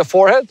goes to your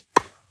forehead.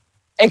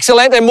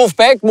 Excellent, and move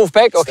back,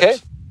 okay?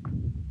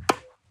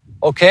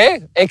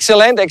 Okay,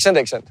 excellent.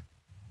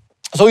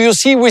 So you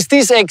see, with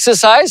this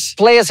exercise,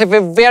 players have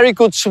a very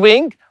good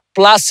swing,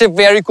 plus a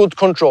very good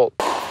control.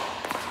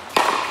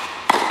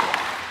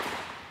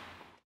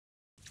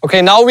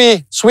 Okay, now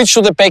we switch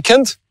to the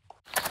backhand.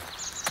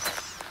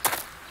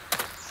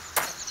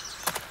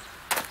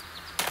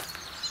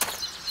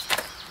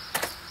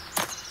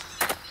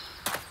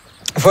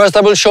 First,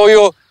 I will show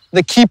you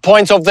the key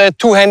points of the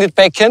two-handed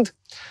backhand.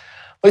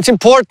 It's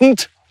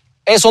important,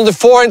 as on the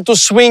forehand, to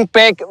swing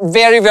back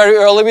very, very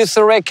early with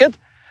the racket.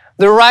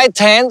 The right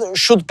hand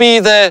should be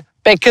the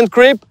backhand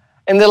grip,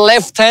 and the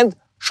left hand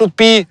should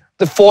be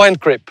the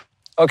forehand grip,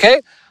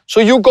 okay?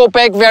 So you go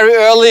back very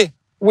early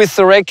with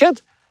the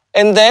racket,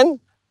 and then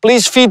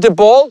please feed the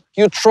ball.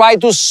 You try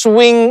to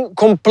swing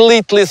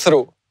completely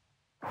through.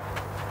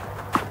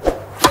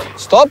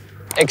 Stop.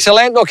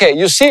 Excellent. Okay,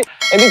 you see,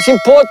 and it's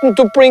important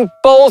to bring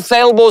both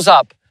elbows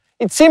up.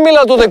 It's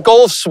similar to the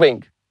golf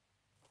swing.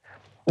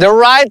 The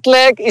right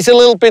leg is a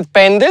little bit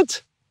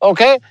bended,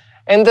 okay?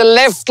 And the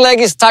left leg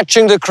is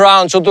touching the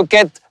ground, so to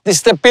get the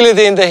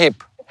stability in the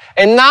hip.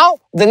 And now,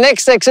 the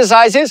next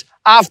exercise is,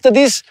 after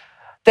this,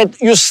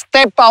 that you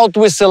step out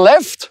with the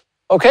left,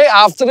 okay,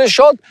 after the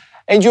shot,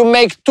 and you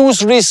make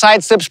 2-3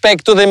 side steps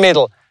back to the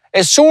middle.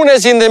 As soon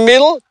as in the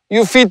middle,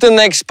 you feed the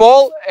next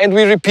ball, and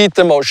we repeat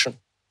the motion,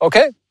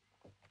 okay?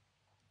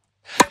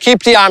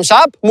 Keep the arms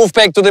up, move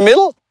back to the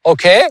middle,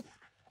 okay,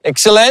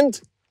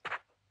 excellent.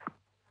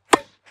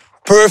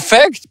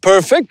 Perfect.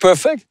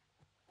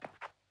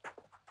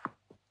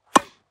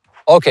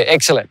 Okay,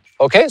 excellent.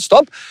 Okay,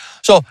 stop.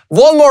 So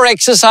one more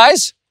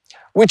exercise,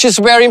 which is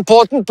very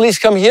important. Please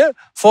come here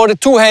for the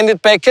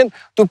two-handed backhand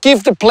to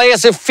give the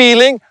players a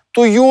feeling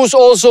to use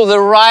also the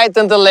right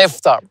and the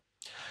left arm.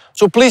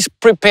 So please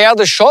prepare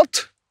the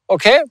shot,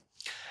 okay?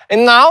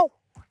 And now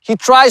he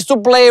tries to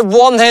play a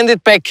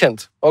one-handed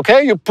backhand,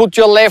 okay? You put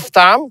your left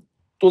arm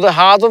to the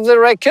heart of the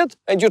racket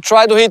and you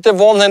try to hit a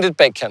one-handed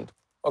backhand,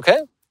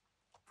 okay?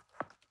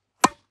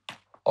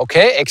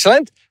 Okay,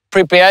 excellent.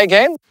 Prepare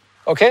again.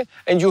 Okay,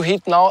 and you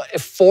hit now a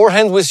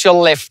forehand with your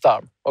left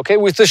arm, okay,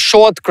 with the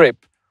short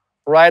grip.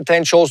 Right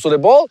hand shows to the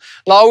ball.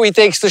 Now he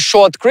takes the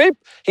short grip.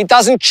 He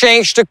doesn't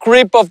change the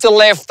grip of the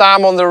left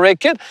arm on the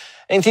racket,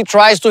 and he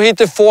tries to hit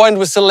the forehand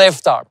with the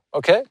left arm,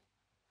 okay?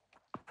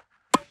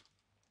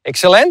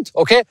 Excellent,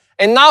 okay.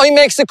 And now he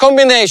makes the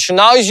combination.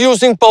 Now he's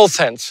using both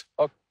hands.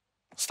 Okay.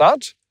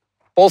 Start.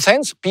 Both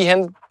hands,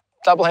 B-hand,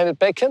 double-handed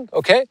backhand,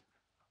 okay?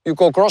 You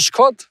go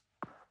cross-court.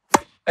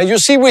 And you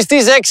see, with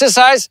this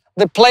exercise,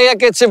 the player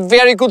gets a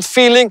very good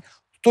feeling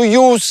to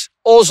use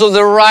also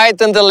the right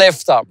and the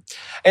left arm.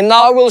 And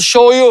now I will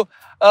show you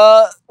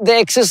the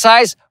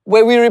exercise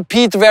where we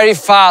repeat very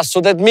fast.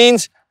 So that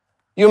means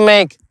you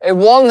make a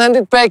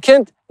one-handed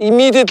backhand,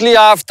 immediately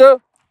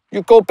after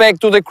you go back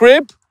to the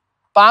grip,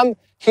 bam,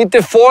 hit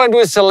the forehand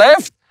with the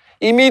left.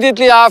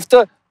 Immediately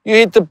after, you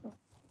hit the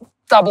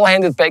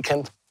double-handed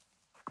backhand.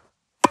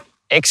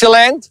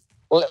 Excellent.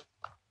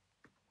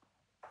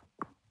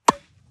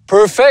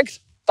 Perfect.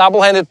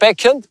 Double-handed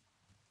backhand.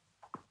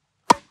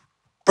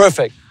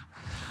 Perfect.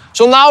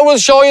 So now we'll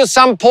show you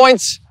some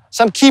points,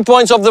 some key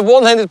points of the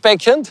one-handed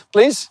backhand,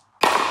 please.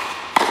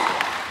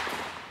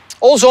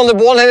 Also on the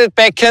one-handed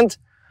backhand,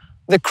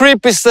 the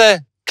grip is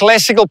the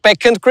classical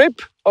backhand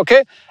grip,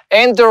 okay?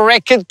 And the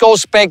racket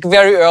goes back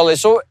very early.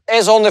 So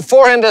as on the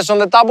forehand, as on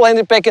the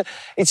double-handed backhand,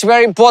 it's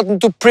very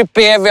important to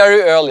prepare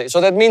very early.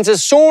 So that means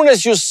as soon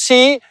as you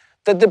see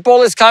that the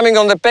ball is coming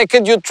on the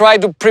backhand, you try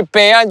to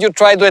prepare and you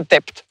try to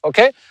adapt,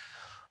 okay?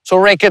 So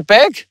racket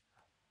back,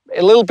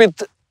 a little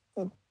bit,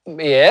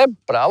 yeah,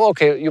 bravo,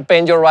 okay, you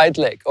bend your right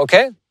leg,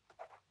 okay?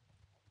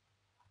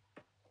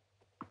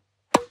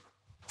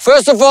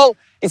 First of all,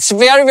 it's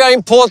very, very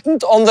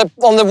important on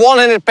the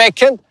one-handed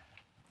backhand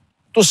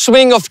to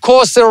swing, of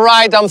course, the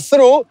right arm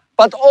through,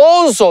 but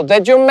also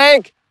that you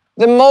make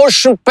the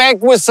motion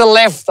back with the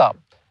left arm.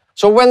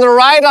 So when the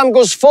right arm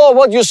goes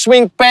forward, you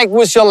swing back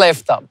with your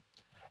left arm.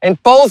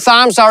 And both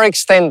arms are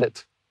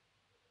extended.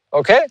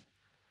 Okay?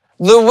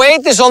 The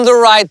weight is on the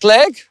right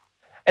leg,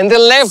 and the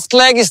left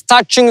leg is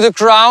touching the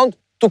ground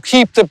to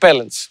keep the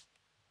balance.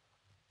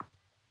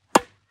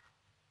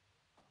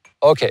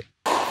 Okay.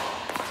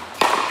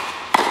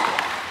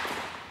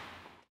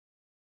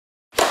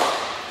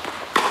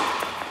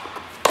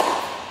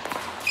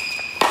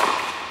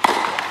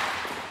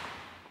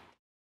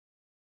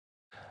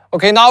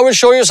 Okay, now we'll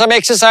show you some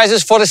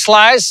exercises for the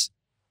slice,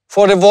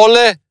 for the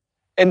volley,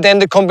 and then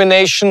the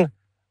combination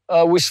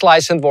with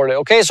slice and volley.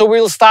 Okay, so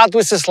we'll start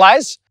with the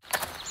slice.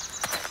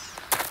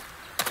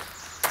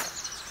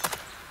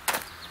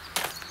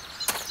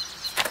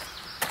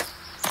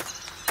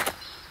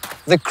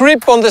 The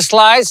grip on the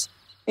slice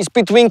is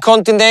between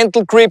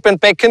continental grip and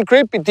backhand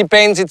grip. It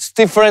depends, it's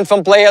different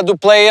from player to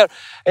player.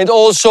 And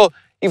also,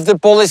 if the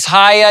ball is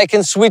higher, I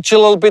can switch a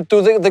little bit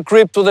to the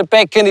grip to the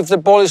backhand. If the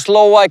ball is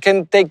lower, I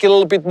can take a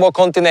little bit more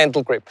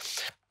continental grip.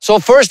 So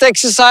first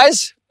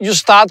exercise, you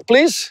start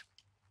please.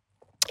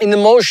 In the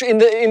motion,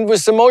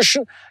 with the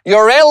motion,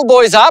 your elbow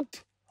is up,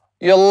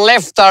 your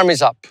left arm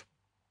is up.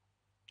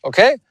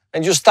 Okay?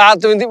 And you start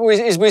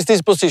with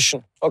this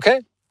position.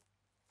 Okay?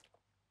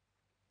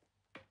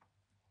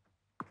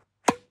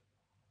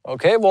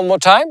 Okay, one more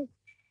time.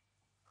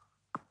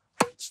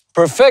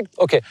 Perfect.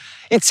 Okay.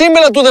 It's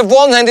similar to the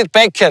one-handed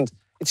backhand.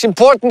 It's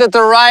important that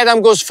the right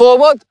arm goes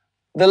forward,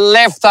 the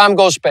left arm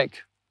goes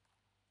back.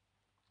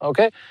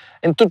 Okay?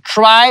 And to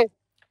try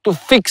to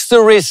fix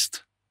the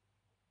wrist.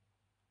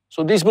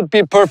 So this would be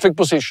a perfect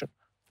position.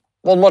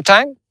 One more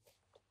time.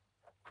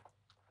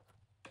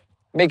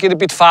 Make it a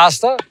bit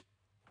faster.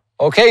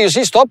 Okay, you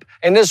see, stop.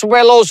 And as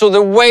well also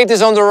the weight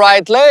is on the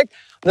right leg.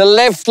 The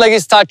left leg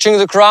is touching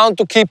the ground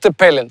to keep the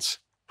balance.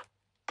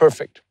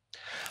 Perfect.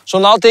 So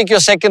now take your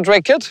second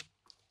racket.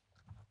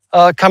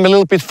 Come a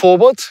little bit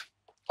forward.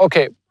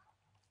 Okay.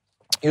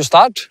 You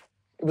start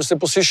with the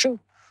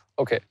position.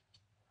 Okay.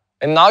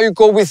 And now you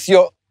go with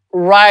your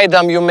right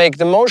arm, you make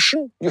the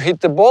motion, you hit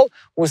the ball.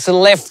 With the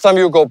left arm,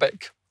 you go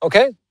back.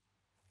 Okay?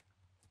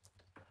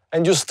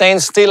 And you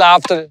stand still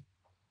after.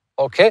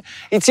 Okay?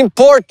 It's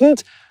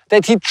important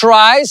that he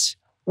tries,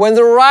 when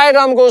the right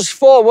arm goes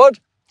forward,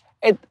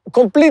 at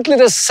completely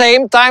the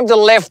same time, the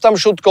left arm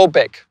should go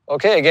back.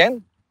 Okay,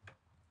 again.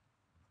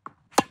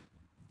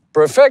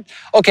 Perfect.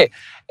 Okay.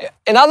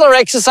 Another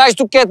exercise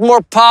to get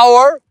more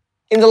power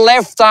in the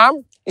left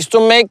arm is to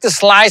make the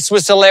slice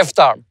with the left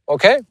arm.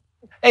 Okay?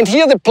 And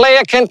here the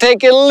player can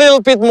take a little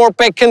bit more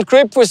backhand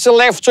grip with the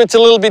left, so it's a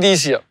little bit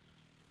easier.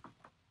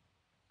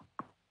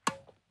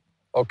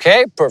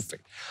 Okay,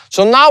 perfect.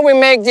 So now we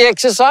make the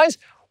exercise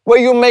where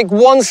you make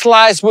one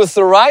slice with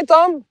the right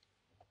arm.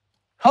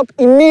 Hop,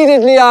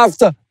 immediately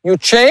after you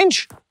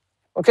change.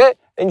 Okay?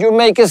 And you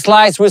make a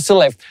slice with the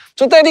left.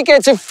 So that he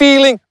gets a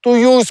feeling to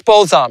use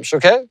both arms,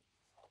 okay?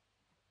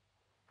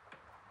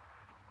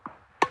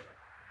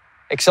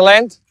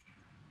 Excellent.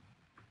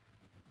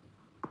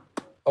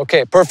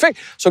 Okay, perfect.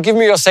 So give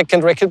me your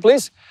second racket,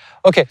 please.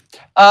 Okay.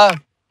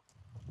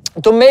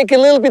 To make a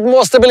little bit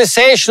more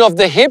stabilization of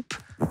the hip,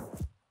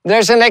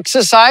 there's an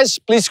exercise.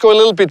 Please go a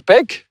little bit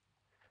back.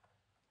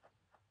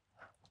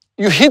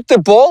 You hit the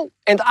ball,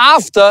 and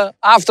after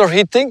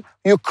hitting,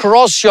 you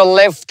cross your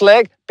left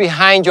leg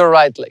behind your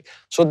right leg.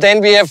 So then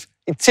we have,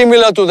 it's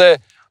similar to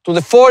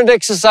the forehand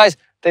exercise,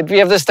 that we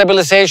have the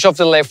stabilization of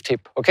the left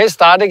hip. Okay,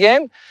 start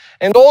again.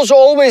 And also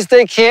always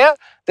take care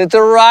that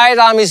the right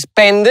arm is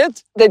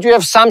bended, that you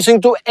have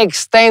something to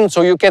extend,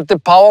 so you get the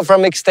power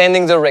from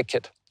extending the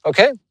racket.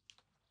 Okay?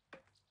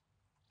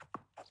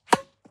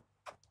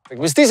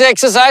 With this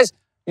exercise,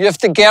 you have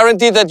the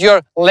guarantee that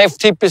your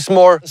left hip is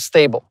more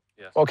stable.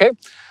 Yeah. Okay?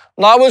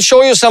 Now I will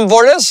show you some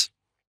volleys.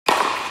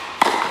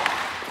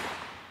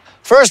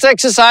 First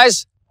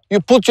exercise, you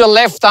put your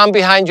left arm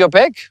behind your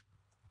back.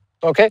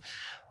 Okay?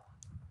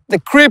 The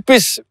grip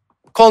is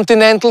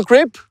continental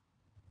grip.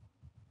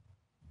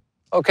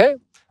 Okay?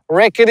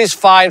 racket is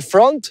far in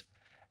front.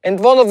 And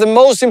one of the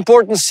most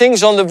important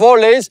things on the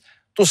volley is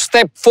to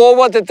step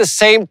forward at the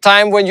same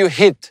time when you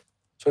hit.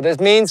 So that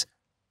means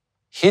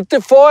hit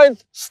the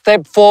forehand,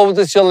 step forward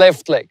with your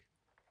left leg.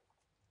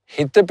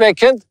 Hit the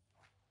backhand,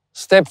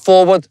 step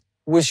forward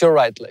with your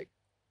right leg.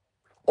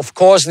 Of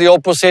course, the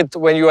opposite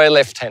when you are a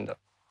left-hander.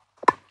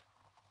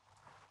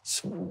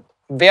 It's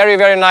very,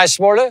 very nice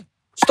volley.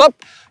 Stop.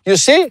 You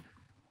see?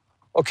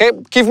 Okay,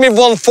 give me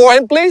one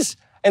forehand, please,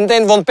 and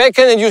then one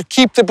backhand, and you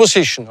keep the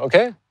position,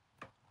 okay?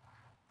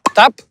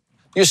 Tap.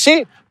 You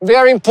see?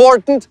 Very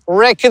important.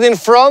 Racket in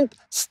front,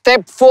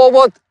 step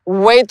forward,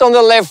 weight on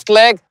the left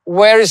leg,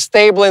 very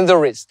stable in the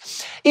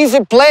wrist. If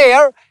a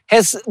player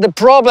has the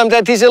problem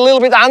that he's a little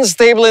bit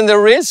unstable in the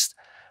wrist,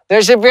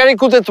 there's a very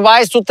good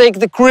advice to take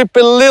the grip a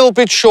little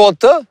bit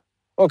shorter,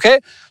 okay?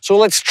 So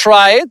let's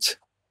try it.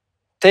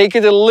 Take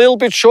it a little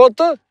bit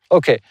shorter,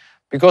 okay,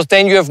 because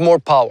then you have more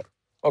power,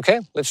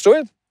 okay? Let's do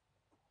it.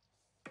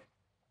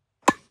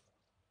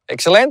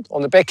 Excellent,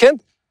 on the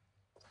backhand.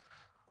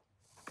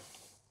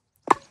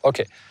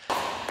 Okay.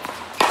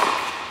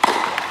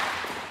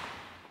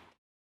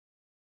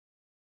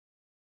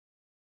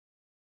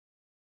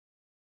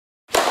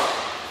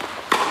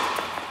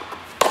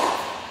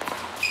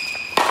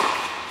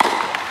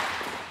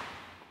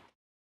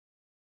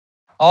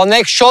 Our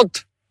next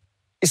shot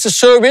is the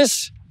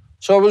service.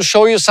 So I will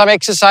show you some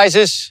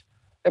exercises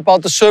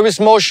about the service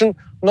motion,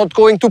 not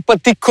going too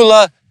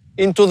particular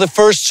into the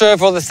first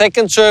serve or the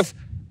second serve,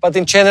 but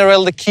in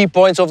general the key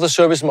points of the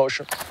service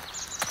motion.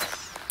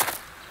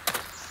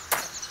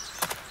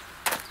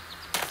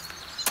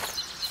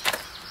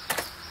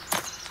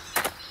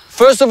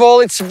 First of all,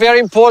 it's very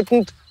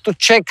important to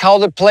check how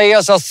the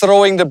players are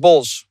throwing the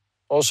balls.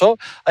 Also,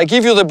 I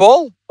give you the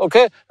ball,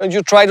 okay, and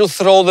you try to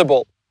throw the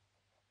ball.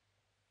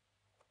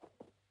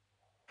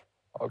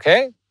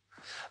 Okay?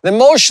 The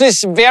motion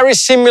is very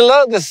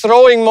similar, the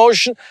throwing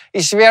motion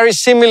is very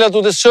similar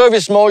to the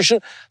service motion.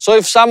 So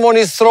if someone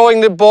is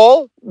throwing the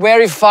ball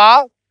very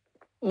far,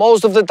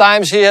 most of the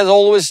times he has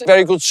always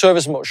very good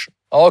service motion.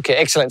 Okay,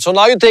 excellent. So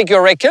now you take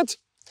your racket.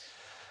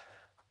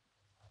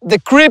 The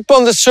grip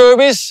on the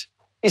service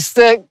is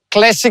the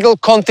classical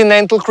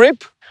continental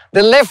grip.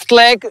 The left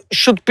leg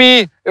should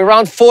be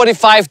around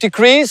 45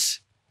 degrees,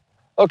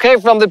 okay,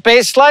 from the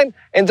baseline,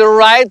 and the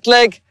right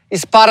leg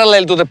is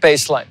parallel to the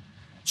baseline.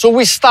 So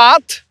we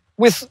start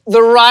with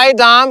the right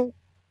arm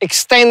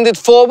extended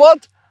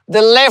forward.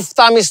 The left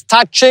arm is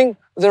touching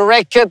the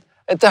racket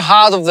at the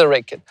heart of the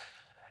racket.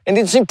 And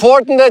it's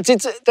important that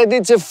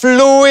it's a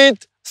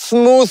fluid,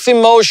 smooth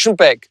motion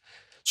back.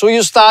 So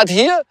you start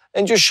here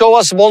and you show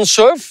us one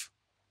serve.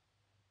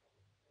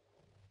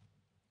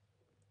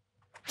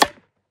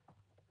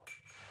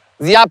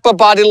 The upper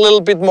body a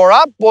little bit more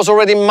up was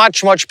already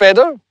much, much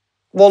better.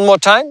 One more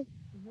time.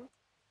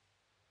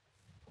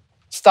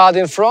 Start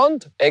in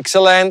front.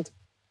 Excellent.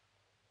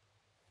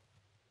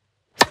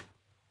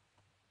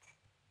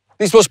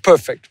 This was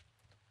perfect.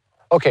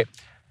 Okay.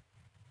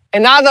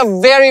 Another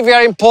very,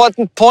 very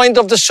important point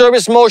of the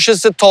service motion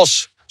is the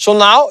toss. So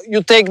now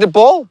you take the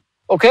ball,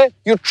 okay?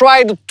 You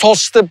try to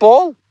toss the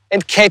ball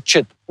and catch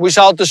it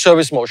without the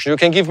service motion. You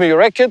can give me your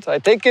racket, I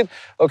take it,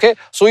 okay?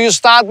 So you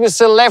start with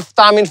the left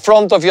arm in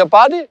front of your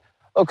body,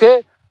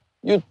 okay?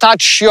 You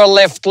touch your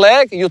left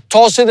leg, you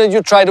toss it and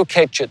you try to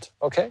catch it,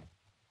 okay?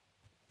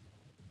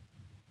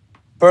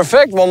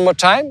 Perfect, one more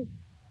time.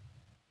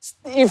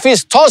 If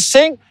he's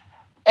tossing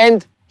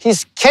and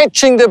he's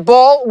catching the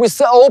ball with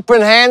the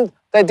open hand,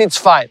 then it's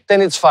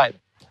fine,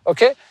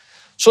 okay?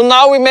 So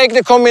now we make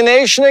the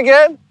combination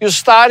again. You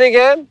start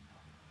again.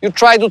 You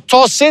try to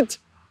toss it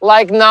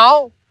like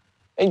now,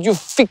 and you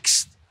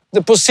fix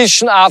the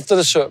position after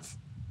the serve.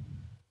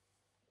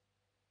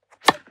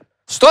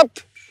 Stop.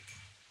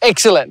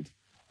 Excellent.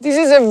 This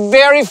is a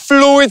very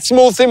fluid,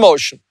 smooth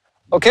motion,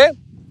 okay?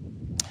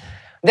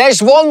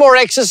 There's one more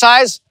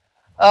exercise.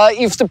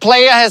 If the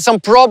player has some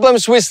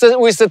problems with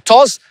the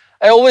toss,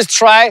 I always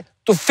try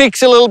to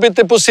fix a little bit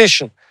the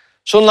position.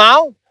 So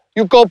now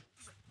you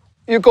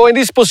go in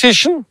this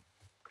position,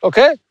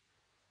 okay?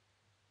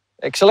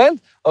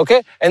 Excellent,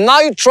 okay? And now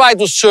you try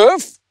to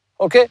serve,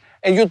 okay?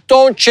 And you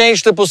don't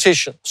change the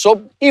position.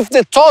 So if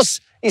the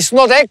toss is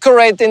not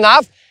accurate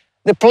enough,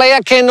 the player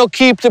cannot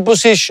keep the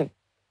position.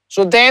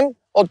 So then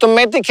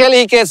automatically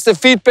he gets the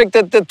feedback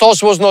that the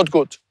toss was not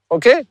good,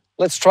 okay?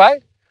 Let's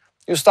try.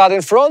 You start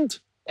in front,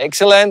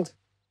 excellent.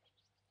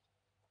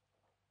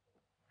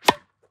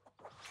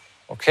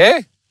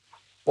 Okay,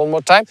 one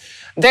more time.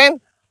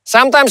 Then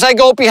sometimes I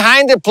go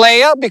behind the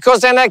player because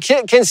then I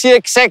can see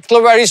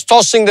exactly where he's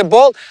tossing the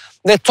ball.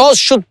 The toss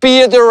should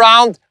be at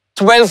around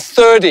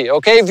 12:30,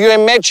 okay? If you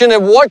imagine a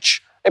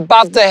watch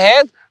above the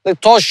head, the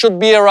toss should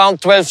be around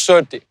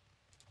 12:30,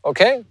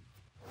 okay?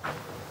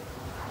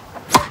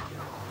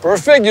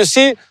 Perfect, you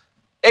see,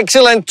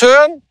 excellent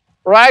turn.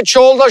 Right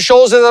shoulder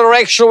shows the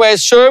direction where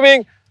he's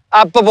serving.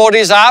 Upper body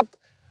is up,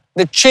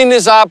 the chin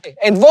is up.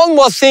 And one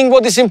more thing,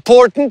 what is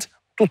important,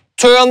 to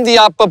turn the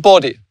upper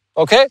body,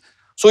 okay?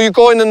 So you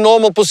go in a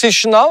normal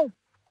position now,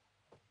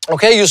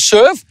 okay? You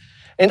serve,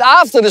 And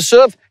after the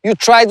serve, you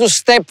try to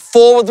step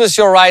forward with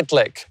your right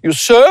leg. You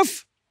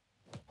serve,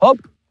 hop,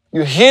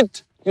 you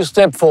hit, you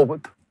step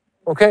forward.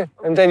 Okay?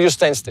 And then you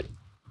stand still.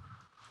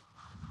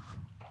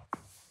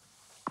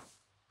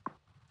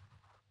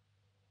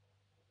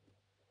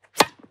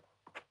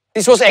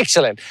 This was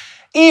excellent.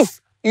 If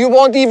you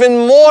want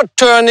even more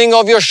turning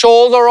of your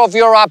shoulder, of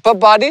your upper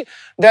body,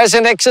 there's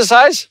an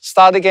exercise.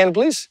 Start again,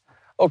 please.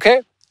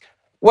 Okay?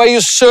 Where you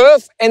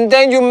serve and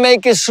then you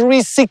make a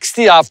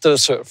 360 after the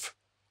serve.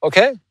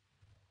 Okay?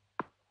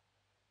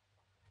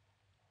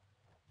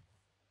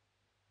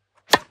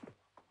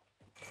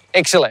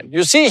 Excellent.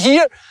 You see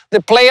here,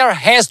 the player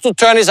has to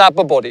turn his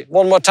upper body.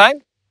 One more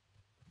time.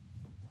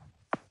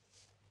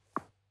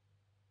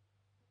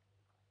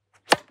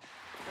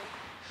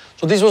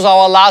 So this was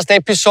our last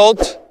episode,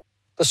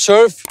 the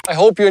serve. I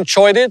hope you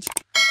enjoyed it.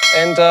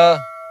 And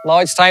now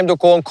it's time to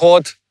go on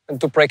court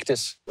and to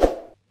practice.